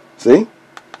 See?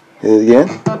 Hit it again.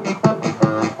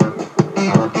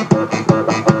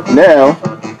 Now,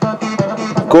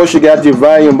 of course, you got your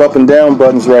volume up and down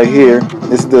buttons right here.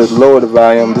 This is the lower the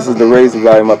volume. This is the raise the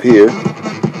volume up here.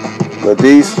 But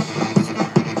these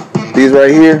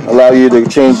right here allow you to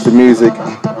change the music.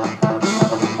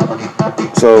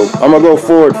 So I'm going to go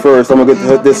forward first. I'm going to get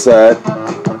to this side.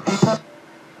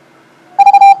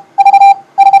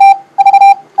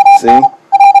 See?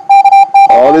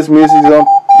 All this music is on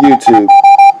YouTube.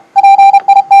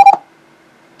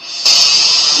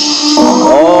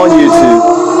 On YouTube.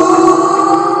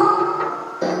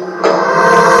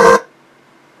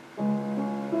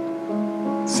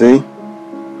 See?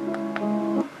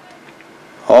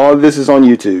 All this is on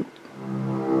YouTube.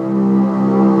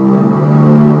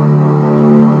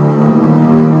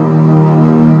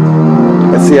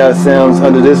 Let's see how it sounds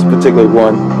under this particular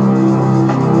one.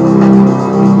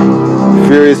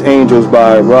 Furious Angels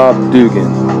by Rob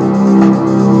Dugan.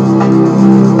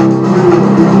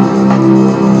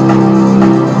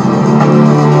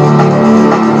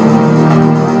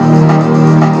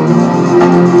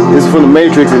 This is from the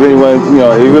Matrix. If anyone, if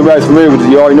everybody's familiar with it,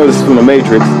 you already know this is from the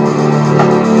Matrix.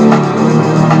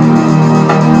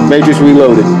 Matrix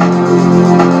Reloaded.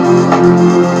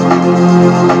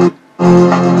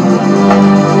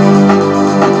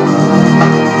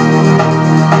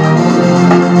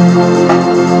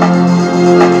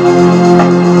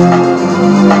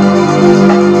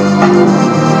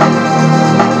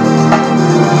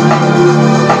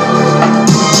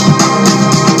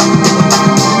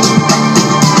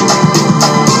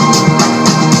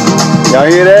 Y'all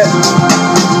hear that?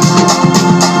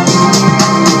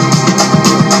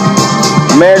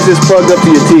 Man's just plugged up to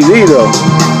your TV though.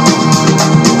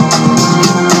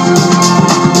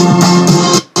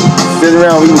 Sitting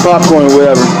around eating popcorn or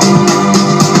whatever.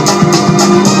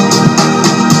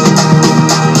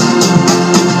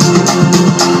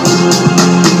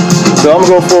 So I'm gonna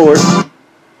go forward.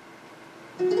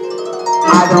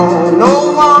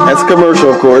 That's a commercial,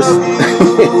 of course.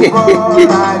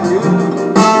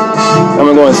 I'm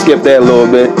gonna go and skip that a little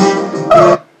bit.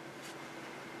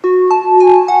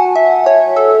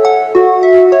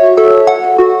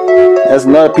 That's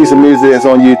another piece of music that's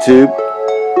on YouTube.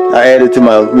 I added to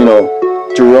my, you know,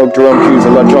 Jerome Q's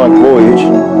Electronic Voyage.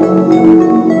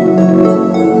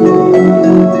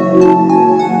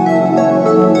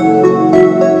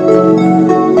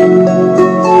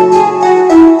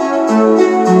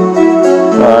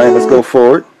 Alright, let's go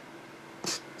forward.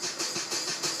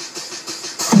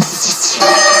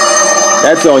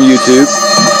 That's on YouTube.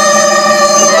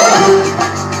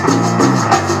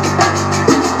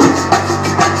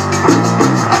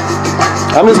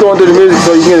 I'm just going through the music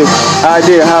so you get an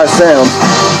idea of how it sounds.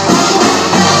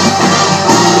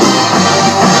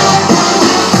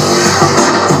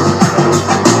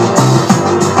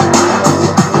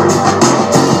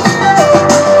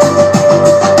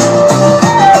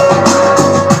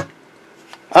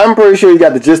 I'm pretty sure you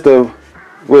got the gist of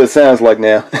what it sounds like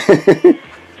now.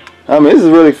 I mean, this is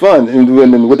really fun, and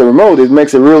with the remote, it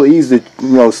makes it real easy to,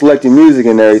 you know, select your music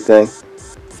and everything.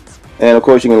 And of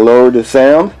course, you can lower the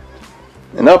sound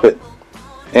and up it.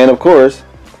 And of course,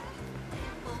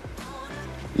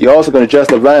 you're also going to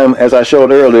adjust the volume, as I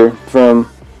showed earlier, from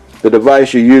the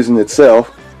device you're using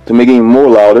itself to make it even more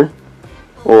louder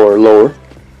or lower.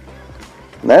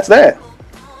 And that's that.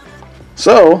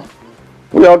 So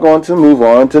we are going to move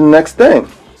on to the next thing,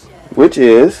 which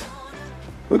is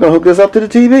we're going to hook this up to the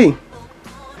TV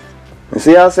and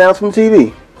see how it sounds from the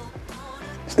TV.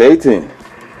 Stay tuned.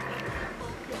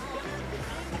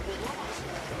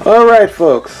 Alright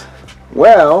folks,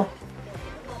 well,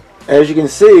 as you can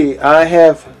see, I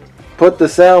have put the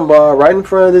soundbar right in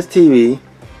front of this TV,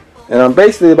 and I'm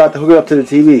basically about to hook it up to the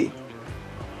TV.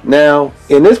 Now,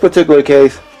 in this particular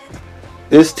case,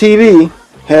 this TV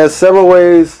has several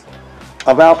ways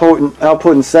of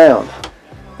outputting sound,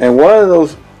 and one of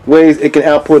those ways it can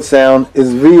output sound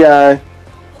is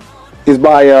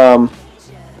by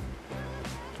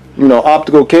you know,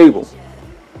 optical cable.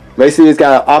 Basically, it's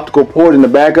got an optical port in the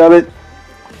back of it,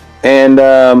 and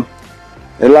it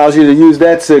allows you to use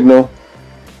that signal,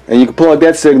 and you can plug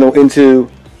that signal into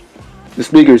the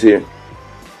speakers here.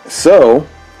 So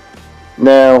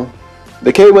now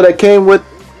the cable that came with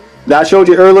that I showed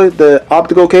you earlier, the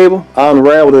optical cable, I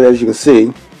unraveled it, as you can see,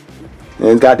 and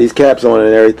it's got these caps on it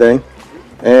and everything.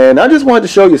 And I just wanted to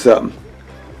show you something.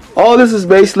 All this is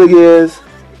basically is,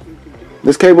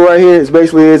 this cable right here is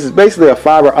basically a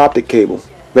fiber optic cable,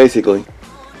 basically.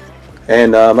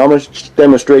 And I'm going to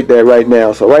demonstrate that right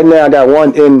now. So right now I got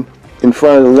one in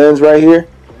front of the lens right here,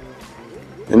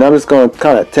 and I'm just going to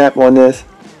kind of tap on this.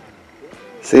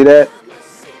 See that?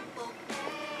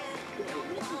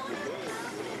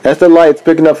 That's the light it's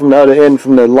picking up from the other end,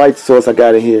 from the light source I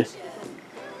got in here.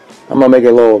 I'm going to make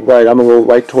it a little bright. I'm going to go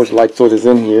right towards the light sources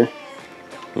in here.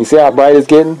 You see how bright it's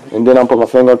getting? And then I'm put my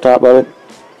finger on top of it.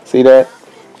 See that?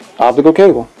 Optical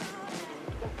cable.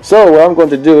 So what I'm going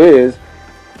to do is,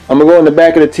 I'm going to go in the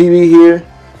back of the TV here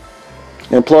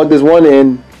and plug this one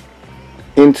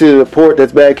into the port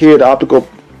that's back here, the optical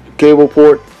cable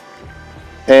port.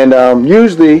 And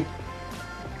usually,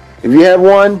 if you have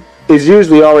one, it's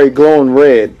usually already glowing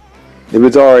red if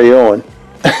it's already on.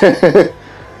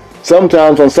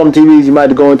 Sometimes on some TVs you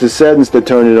might go into settings to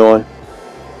turn it on,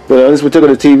 but on this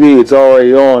particular TV it's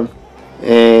already on,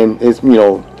 and it's, you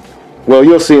know, well,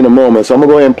 you'll see in a moment. So I'm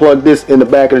gonna go ahead and plug this in the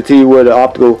back of the TV where the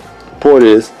optical port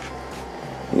is.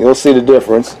 You'll see the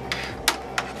difference.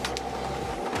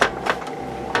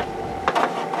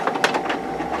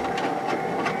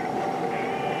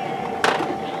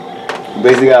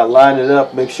 Basically gotta line it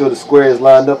up, make sure the square is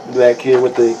lined up back here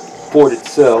with the port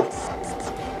itself.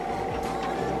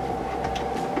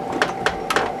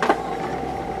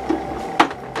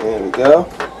 There we go.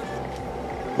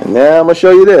 And now I'm gonna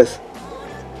show you this.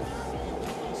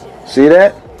 See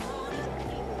that?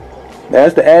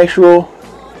 That's the actual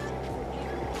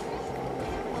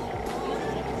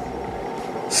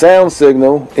sound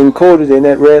signal encoded in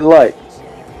that red light.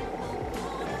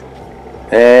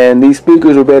 And these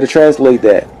speakers will be able to translate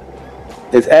that.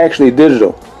 It's actually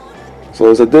digital. So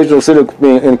it's a digital signal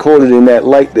being encoded in that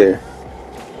light there.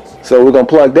 So we're going to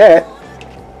plug that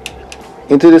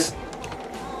into this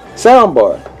sound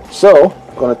bar. So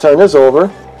I'm going to turn this over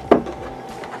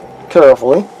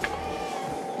carefully.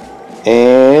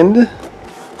 And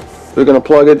we're going to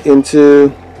plug it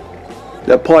into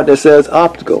that part that says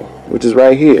optical, which is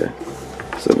right here.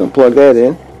 So I'm going to plug that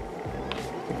in.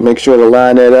 Make sure to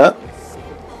line that up.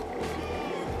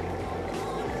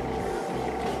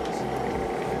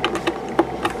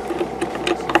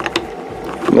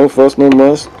 No fuss, no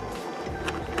muss.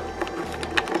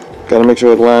 Gotta make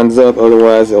sure it lines up,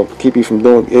 otherwise it'll keep you from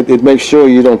doing it. It makes sure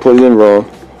you don't put it in wrong.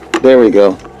 There we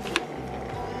go.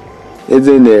 It's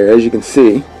in there, as you can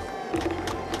see.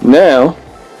 Now,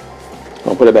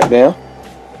 I'll put it back down.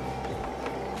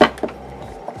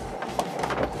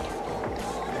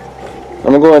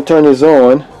 I'm going to turn this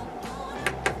on.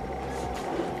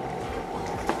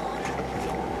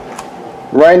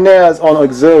 Right now it's on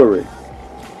auxiliary.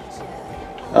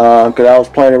 Because I was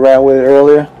playing around with it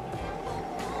earlier.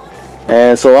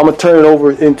 And so I'm going to turn it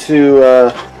over into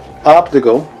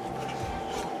optical,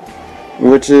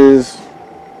 which is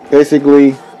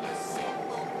basically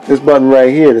this button right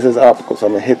here. This is optical, so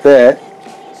I'm going to hit that.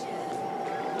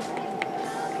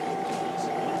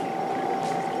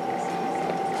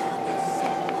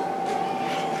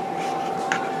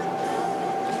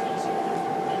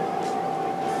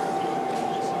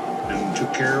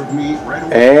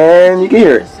 And you can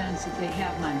hear it.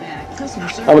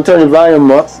 I'm going to turn the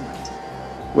volume up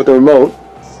with the remote.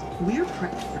 We're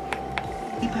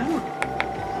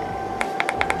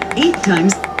 8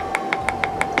 times.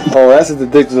 Oh, that's the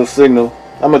digital signal.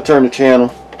 I'm going to turn the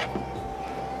channel.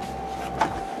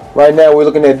 Right now we're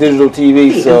looking at digital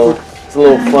TV, so it's a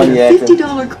little funny acting.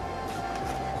 $50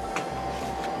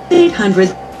 800.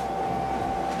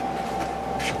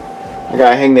 I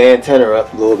gotta hang the antenna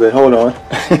up a little bit. Hold on.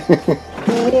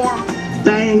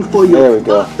 Bang for your there we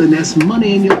go. buck, and that's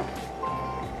money in your.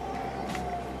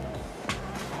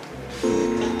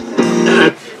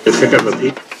 Pick up a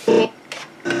beat.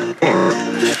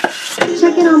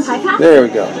 Check in on Pie Pass? There we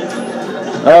go.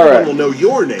 All right. Will know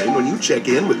your name when you check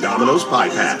in with Domino's Pie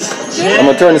Pass. I'm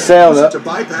gonna turn the sound up. To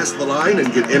bypass the line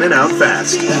and get in and out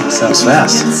fast. Yeah, sounds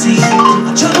fast.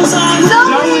 I'm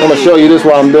gonna show you this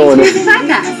while I'm doing it. Pie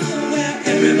Pass.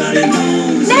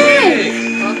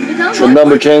 The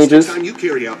number changes. Next time you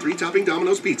carry out 3 topping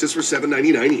Domino's pizzas for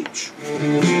 $7.99 each.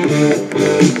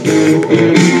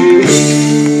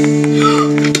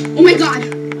 Oh my god.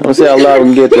 I'm gonna see how loud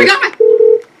we can get Oh my this. god,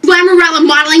 my Glamourella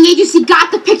modeling agency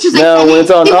got the pictures. Now when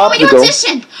it's on they want me to optical.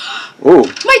 audition. Ooh.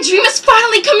 My dream is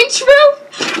finally coming true.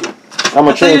 I'm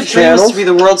gonna change channels. To be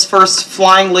the world's first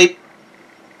flying lady.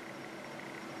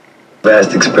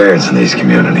 Vast experience in these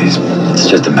communities. It's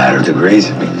just a matter of degrees.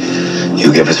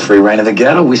 You give us free reign of the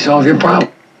ghetto, we solve your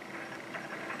problem.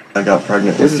 I got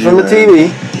pregnant. This is from the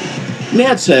TV.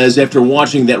 Matt says after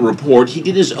watching that report, he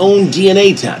did his own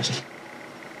DNA test.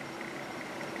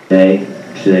 Say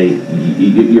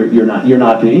you're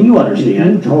not doing. You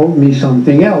understand? You told me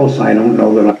something else. I don't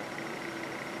know that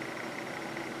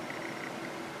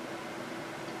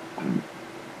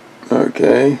I.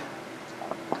 Okay.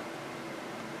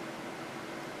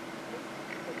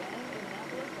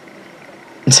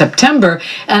 In September,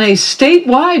 and a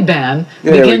statewide ban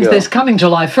begins this coming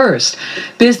July 1st.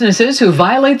 Businesses who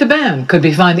violate the ban could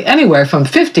be fined anywhere from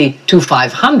 $50 to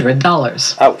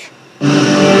 $500. Ouch.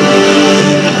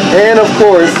 And of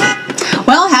course,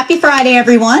 well, happy Friday,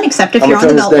 everyone. Except if you're on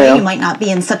the Beltway, you might not be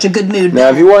in such a good mood. Now,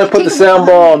 if you want to put the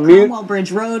soundbar on mute,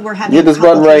 Bridge Road, we're having hit this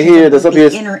button right here. That's up here.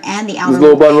 This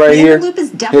little button right here. The loop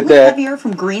is definitely heavier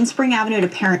from Green Spring Avenue to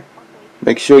Parent.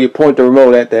 Make sure you point the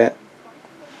remote at that.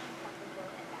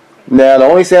 Now, the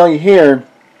only sound you hear,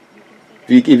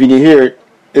 if you can hear it,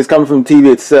 is coming from the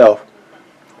TV itself.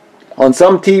 On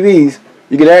some TVs,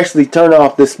 you can actually turn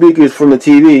off the speakers from the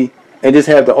TV and just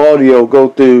have the audio go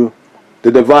through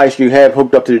the device you have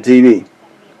hooked up to the TV.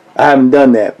 I haven't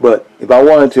done that, but if I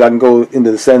wanted to, I can go into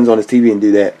the settings on this TV and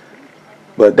do that.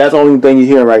 But that's the only thing you're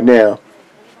hearing right now.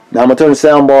 Now I'm going to turn the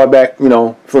sound bar back,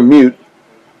 from mute.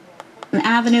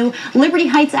 Avenue, Liberty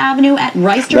Heights Avenue at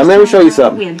Reister's. Now let me show you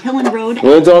something. We have Hillen Road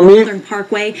when it's on mute, Northern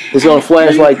Parkway, it's going to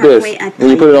flash like this. And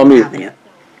you put it on mute. Avenue.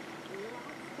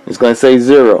 It's going to say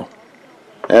 0.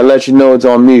 That lets you know it's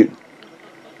on mute.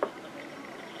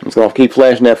 It's going to keep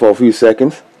flashing that for a few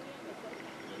seconds.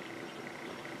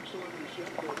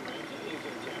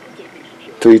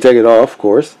 Till you take it off, of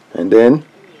course. And then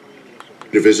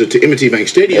to visit to M&T Bank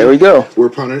Stadium. There we go. Where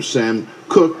punter Sam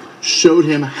Cook showed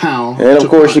him how. And of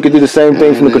course, you could do the same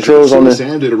thing from the controls on the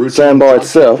soundbar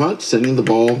itself. Punt, sending the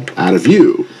ball out of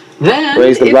view. Then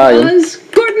raise the it volume. was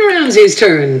Gordon Ramsay's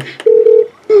turn.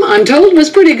 I'm told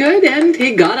was pretty good, and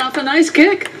he got off a nice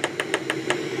kick.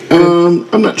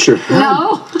 I'm not sure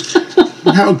how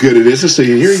good it is. Let's see.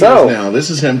 Here he goes now. This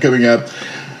is him coming up.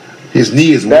 His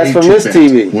knee is way too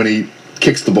bent when he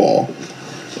kicks the ball.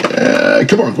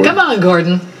 Come on, Gordon. Come on,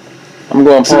 Gordon. I'm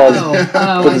going to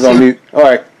pause. Put this on mute. All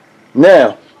right.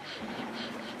 Now,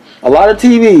 a lot of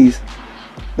TVs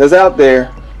that's out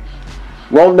there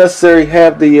won't necessarily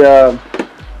have the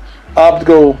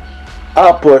optical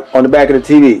output on the back of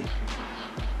the TV.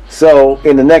 So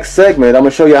in the next segment, I'm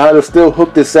going to show you how to still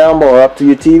hook this soundbar up to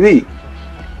your TV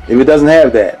if it doesn't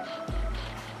have that.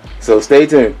 So stay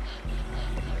tuned.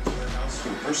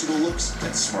 Personal looks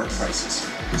at smart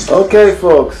prices. Okay,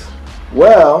 folks.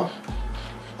 Well,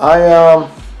 I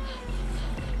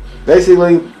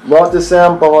basically brought this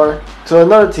soundbar to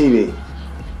another TV,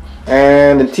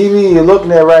 and the TV you're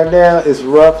looking at right now is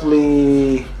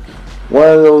roughly one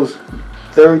of those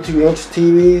 32-inch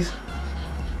TVs,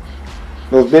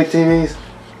 those big TVs,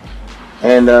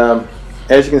 and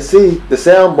as you can see, the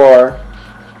soundbar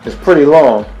is pretty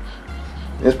long.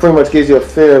 This pretty much gives you a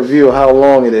fair view of how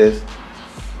long it is.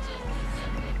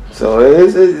 So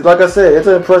it's like I said, it's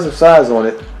an impressive size on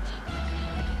it.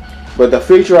 But the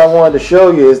feature I wanted to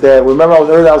show you is that, remember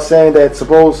earlier I was saying that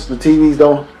suppose the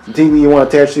TV you want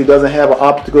to attach to doesn't have an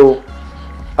optical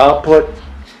output,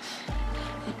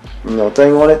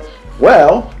 thing on it.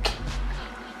 Well,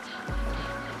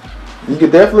 you can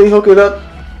definitely hook it up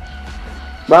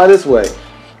by this way,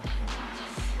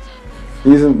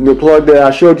 using the plug that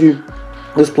I showed you.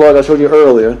 This plug I showed you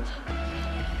earlier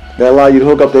that allows you to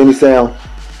hook up to any sound,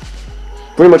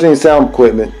 pretty much any sound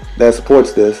equipment that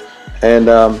supports this. And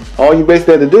all you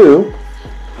basically have to do,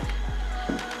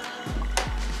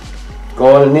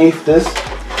 go underneath this,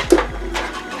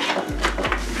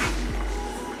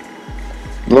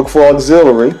 look for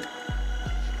auxiliary,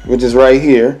 which is right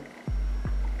here.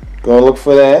 Go and look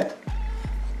for that.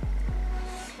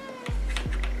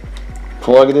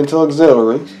 Plug it into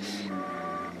auxiliary,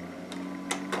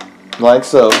 like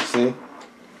so. See?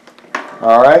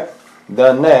 All right,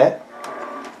 done that.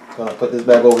 Gonna put this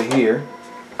back over here.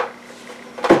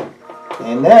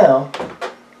 And now,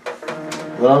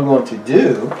 what I'm going to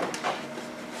do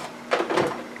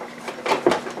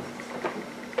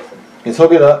is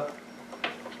hook it up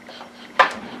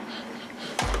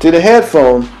to the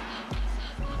headphone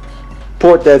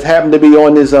port that's happened to be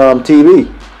on this TV.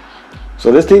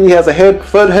 So this TV has a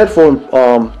headphone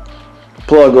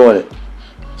plug on it.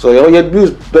 So all you have to do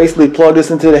is basically plug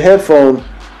this into the headphone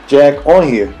jack on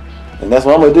here. And that's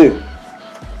what I'm going to do.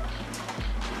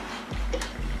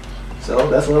 So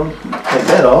that's what I'm going to take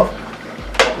that off.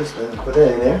 Just put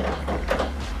that in there.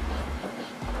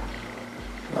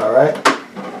 Alright.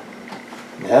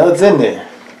 Now it's in there.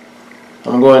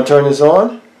 I'm going to turn this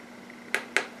on.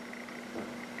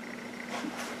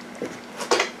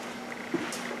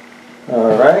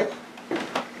 Alright.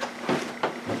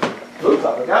 Oops,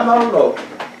 I forgot my remote.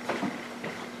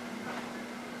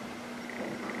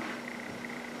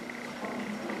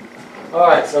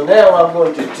 Alright, so now what I'm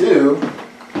going to do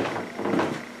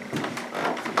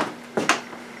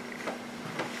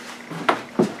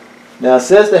now,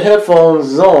 since the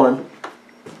headphones is on,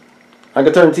 I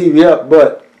can turn the TV up,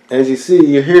 but as you see,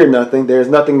 you hear nothing. There's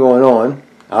nothing going on.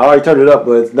 I already turned it up,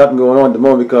 but it's nothing going on at the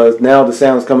moment because now the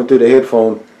sound is coming through the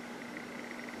headphones.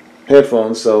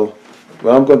 So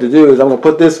what I'm going to do is I'm going to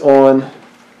put this on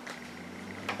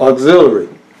auxiliary.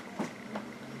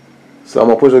 So I'm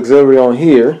going to put auxiliary on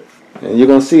here, and you're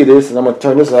going to see this, and I'm going to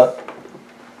turn this up.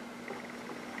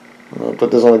 I'm going to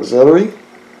put this on auxiliary.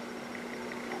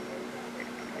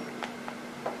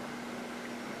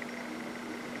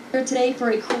 Today for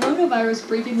a coronavirus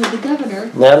briefing with the governor.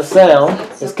 Now the sound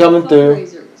is coming through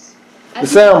the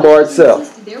sound bar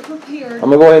itself. I'm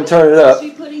going to go ahead and turn it up.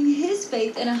 Putting his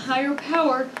faith in a higher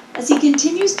power as he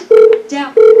continues to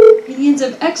doubt opinions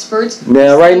of experts.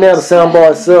 Now right now the sound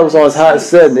bar itself is on its highest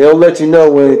setting. It'll let you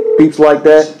know when it beeps like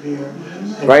that.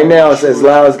 Right now it's as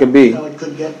loud as it can be.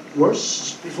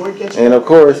 And of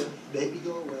course,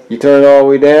 you turn it all the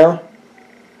way down.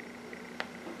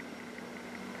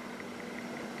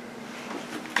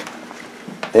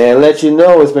 And let you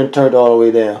know it's been turned all the way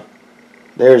down.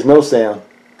 There's no sound.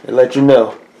 It let you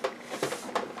know.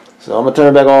 So I'm going to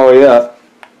turn it back all the way up.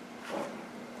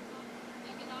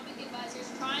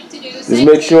 Just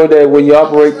make sure that when you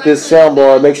operate this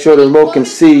soundbar, make sure the remote can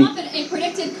see.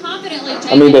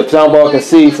 I mean the soundbar can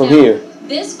see from here.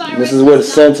 This is where the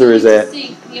sensor is at.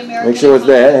 Make sure it's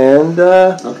that. And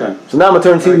okay. So now I'm going to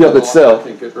turn the TV up itself.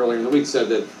 I think earlier in the week said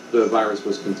that the virus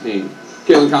was contained.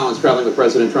 Kaylin Collins traveling with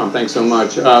President Trump. Thanks so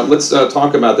much. Let's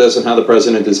talk about this and how the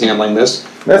president is handling this.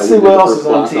 Let's see what else is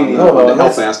on TV. Hold on. The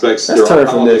health aspects. Let's turn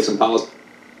from this. And policy.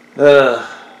 There's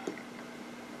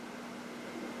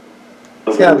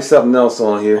got to be something else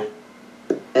on here.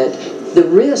 The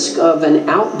risk of an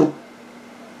outbreak.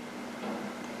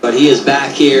 But he is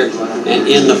back here and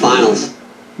in the finals.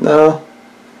 No.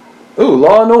 Ooh,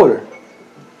 Law and Order.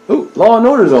 Ooh, Law and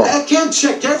Order's on. I can't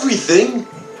check everything.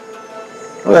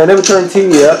 Okay, I never turned the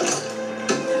TV up.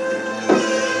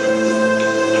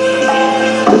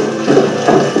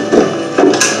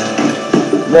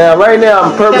 Now, right now,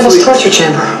 I'm purposely... pressure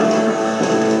chamber.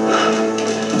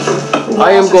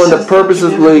 I am going to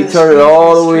purposely turn it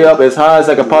all the way up as high as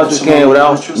I can possibly can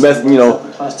without messing, you know,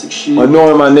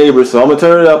 annoying my neighbors. So I'm going to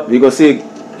turn it up. You're going to see it,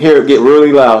 hear it get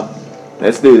really loud.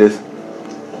 Let's do this.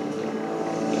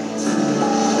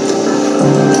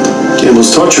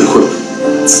 Campbell's torture equipment.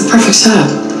 It's the perfect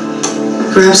setup.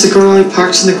 Grabs the girl he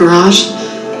parks in the garage.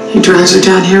 He drags her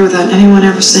down here without anyone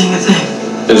ever saying a thing.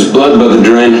 There's blood by the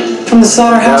drain. From the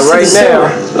slaughterhouse right to the now.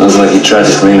 sewer. Sounds like he tried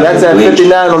to clean up That's the at bleach.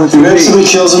 59 on the If somebody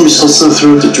TV. kills him, you still slip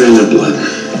through it to drain the blood.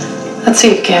 Let's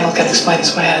see if Campbell can explain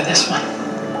his way out of this one.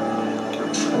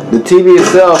 The TV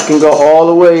itself can go all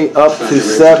the way up to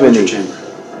 70.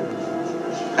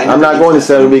 I'm not going to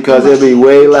 70 because it'll be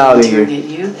way loud in here.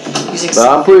 But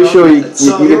I'm pretty sure you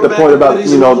get the point about,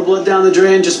 you know,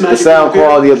 the sound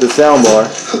quality of the sound bar.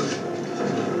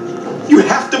 You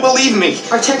have to believe me.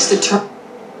 Our text attorney.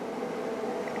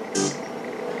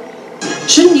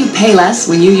 Shouldn't you pay less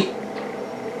when you...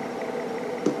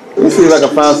 Let me see if I can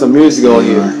find some music on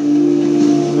here.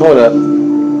 Hold up.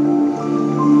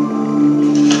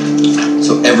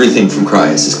 So everything from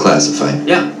Cryas is classified?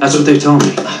 Yeah, that's what they told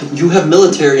me. You have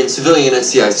military and civilian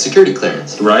SCI security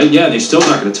clearance. Right? Yeah, they're still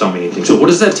not going to tell me anything. So what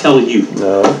does that tell you?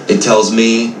 No. It tells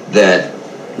me that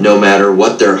no matter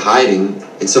what they're hiding,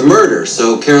 it's a murder,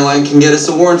 so Caroline can get us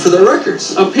a warrant for their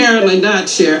records. Apparently not,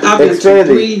 Sheriff. I've been to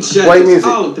 3 judges.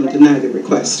 All of them denied the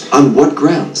request. On what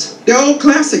grounds? The old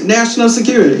classic, national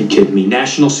security. Are you kidding me?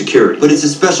 National security. But it's a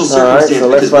special Alright, circumstance so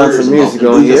let's because find murder is some involved music in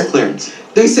on Lucas here. clearance.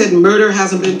 They said murder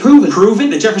hasn't been proven. Proven?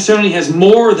 The Jeffersonian has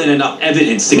more than enough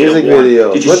evidence to Music get a warrant.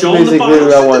 video. Did you What show him the music video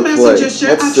files? I want to play? Messenger,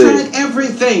 Sheriff, Let's I see. tried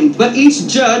everything, but each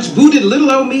judge booted little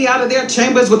old me out of their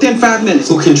chambers within 5 minutes.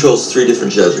 Who controls 3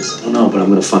 different judges? I don't know, but I'm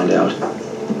going to find out.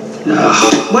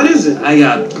 What is it? I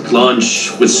got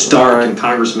lunch with Stark and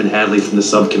Congressman Hadley from the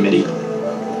subcommittee.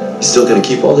 You still gonna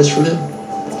keep all this from him?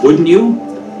 Wouldn't you?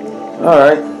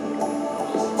 Alright.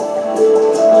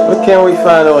 What can we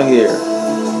find on here?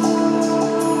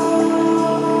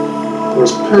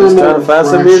 There's Just trying to find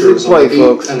some music to play,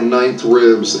 folks. 8th and 9th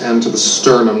ribs and to the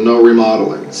sternum, no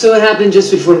remodeling. So it happened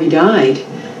just before he died.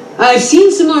 I've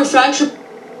seen similar fracture.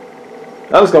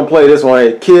 I'm just going to play this one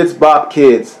here. Kids Bop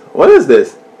Kids. What is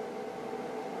this?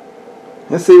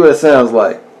 Let's see what it sounds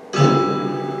like.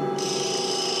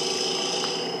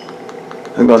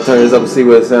 I'm going to turn this up and see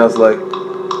what it sounds like.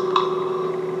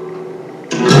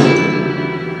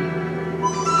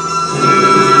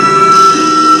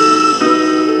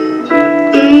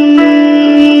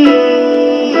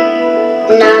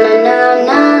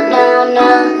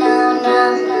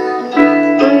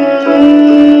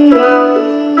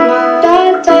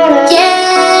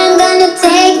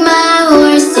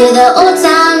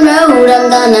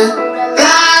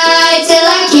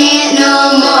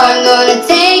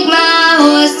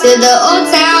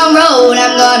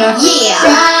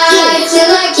 Ride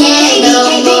till I can't no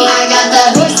more. I got the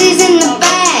horses in the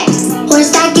back, horse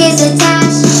stock is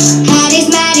attached. Hattie's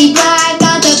Maddie Black,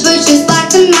 got the bushes black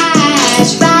to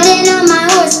match. Riding on my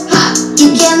horse, ha,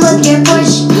 you can whip your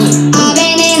Porsche. I've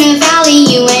been in a valley,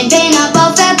 you ain't been up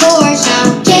off that porch.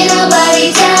 Now can't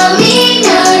nobody tell me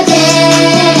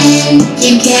nothing.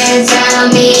 You can't tell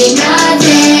me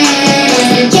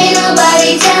nothing. Can't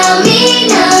nobody tell me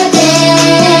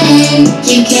nothing.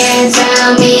 You can't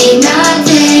tell me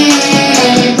nothing.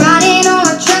 Riding on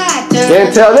a tractor.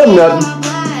 Can't tell them nothing.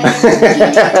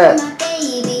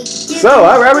 So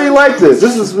I really like this.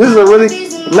 This is a really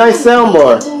nice sound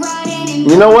bar.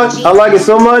 You know what? I like it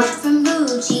so much.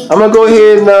 I'm gonna go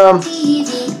ahead and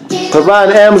provide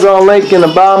an Amazon link in the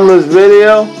bottom of this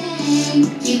video,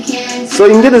 so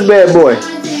you can get this bad boy.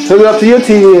 Hook it up to your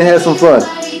TV and have some fun.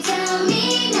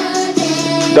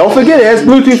 Don't forget it has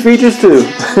Bluetooth features too.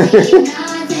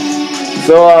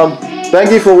 So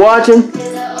thank you for watching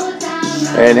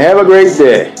and have a great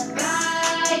day.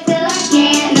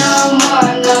 No more,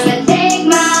 I'm gonna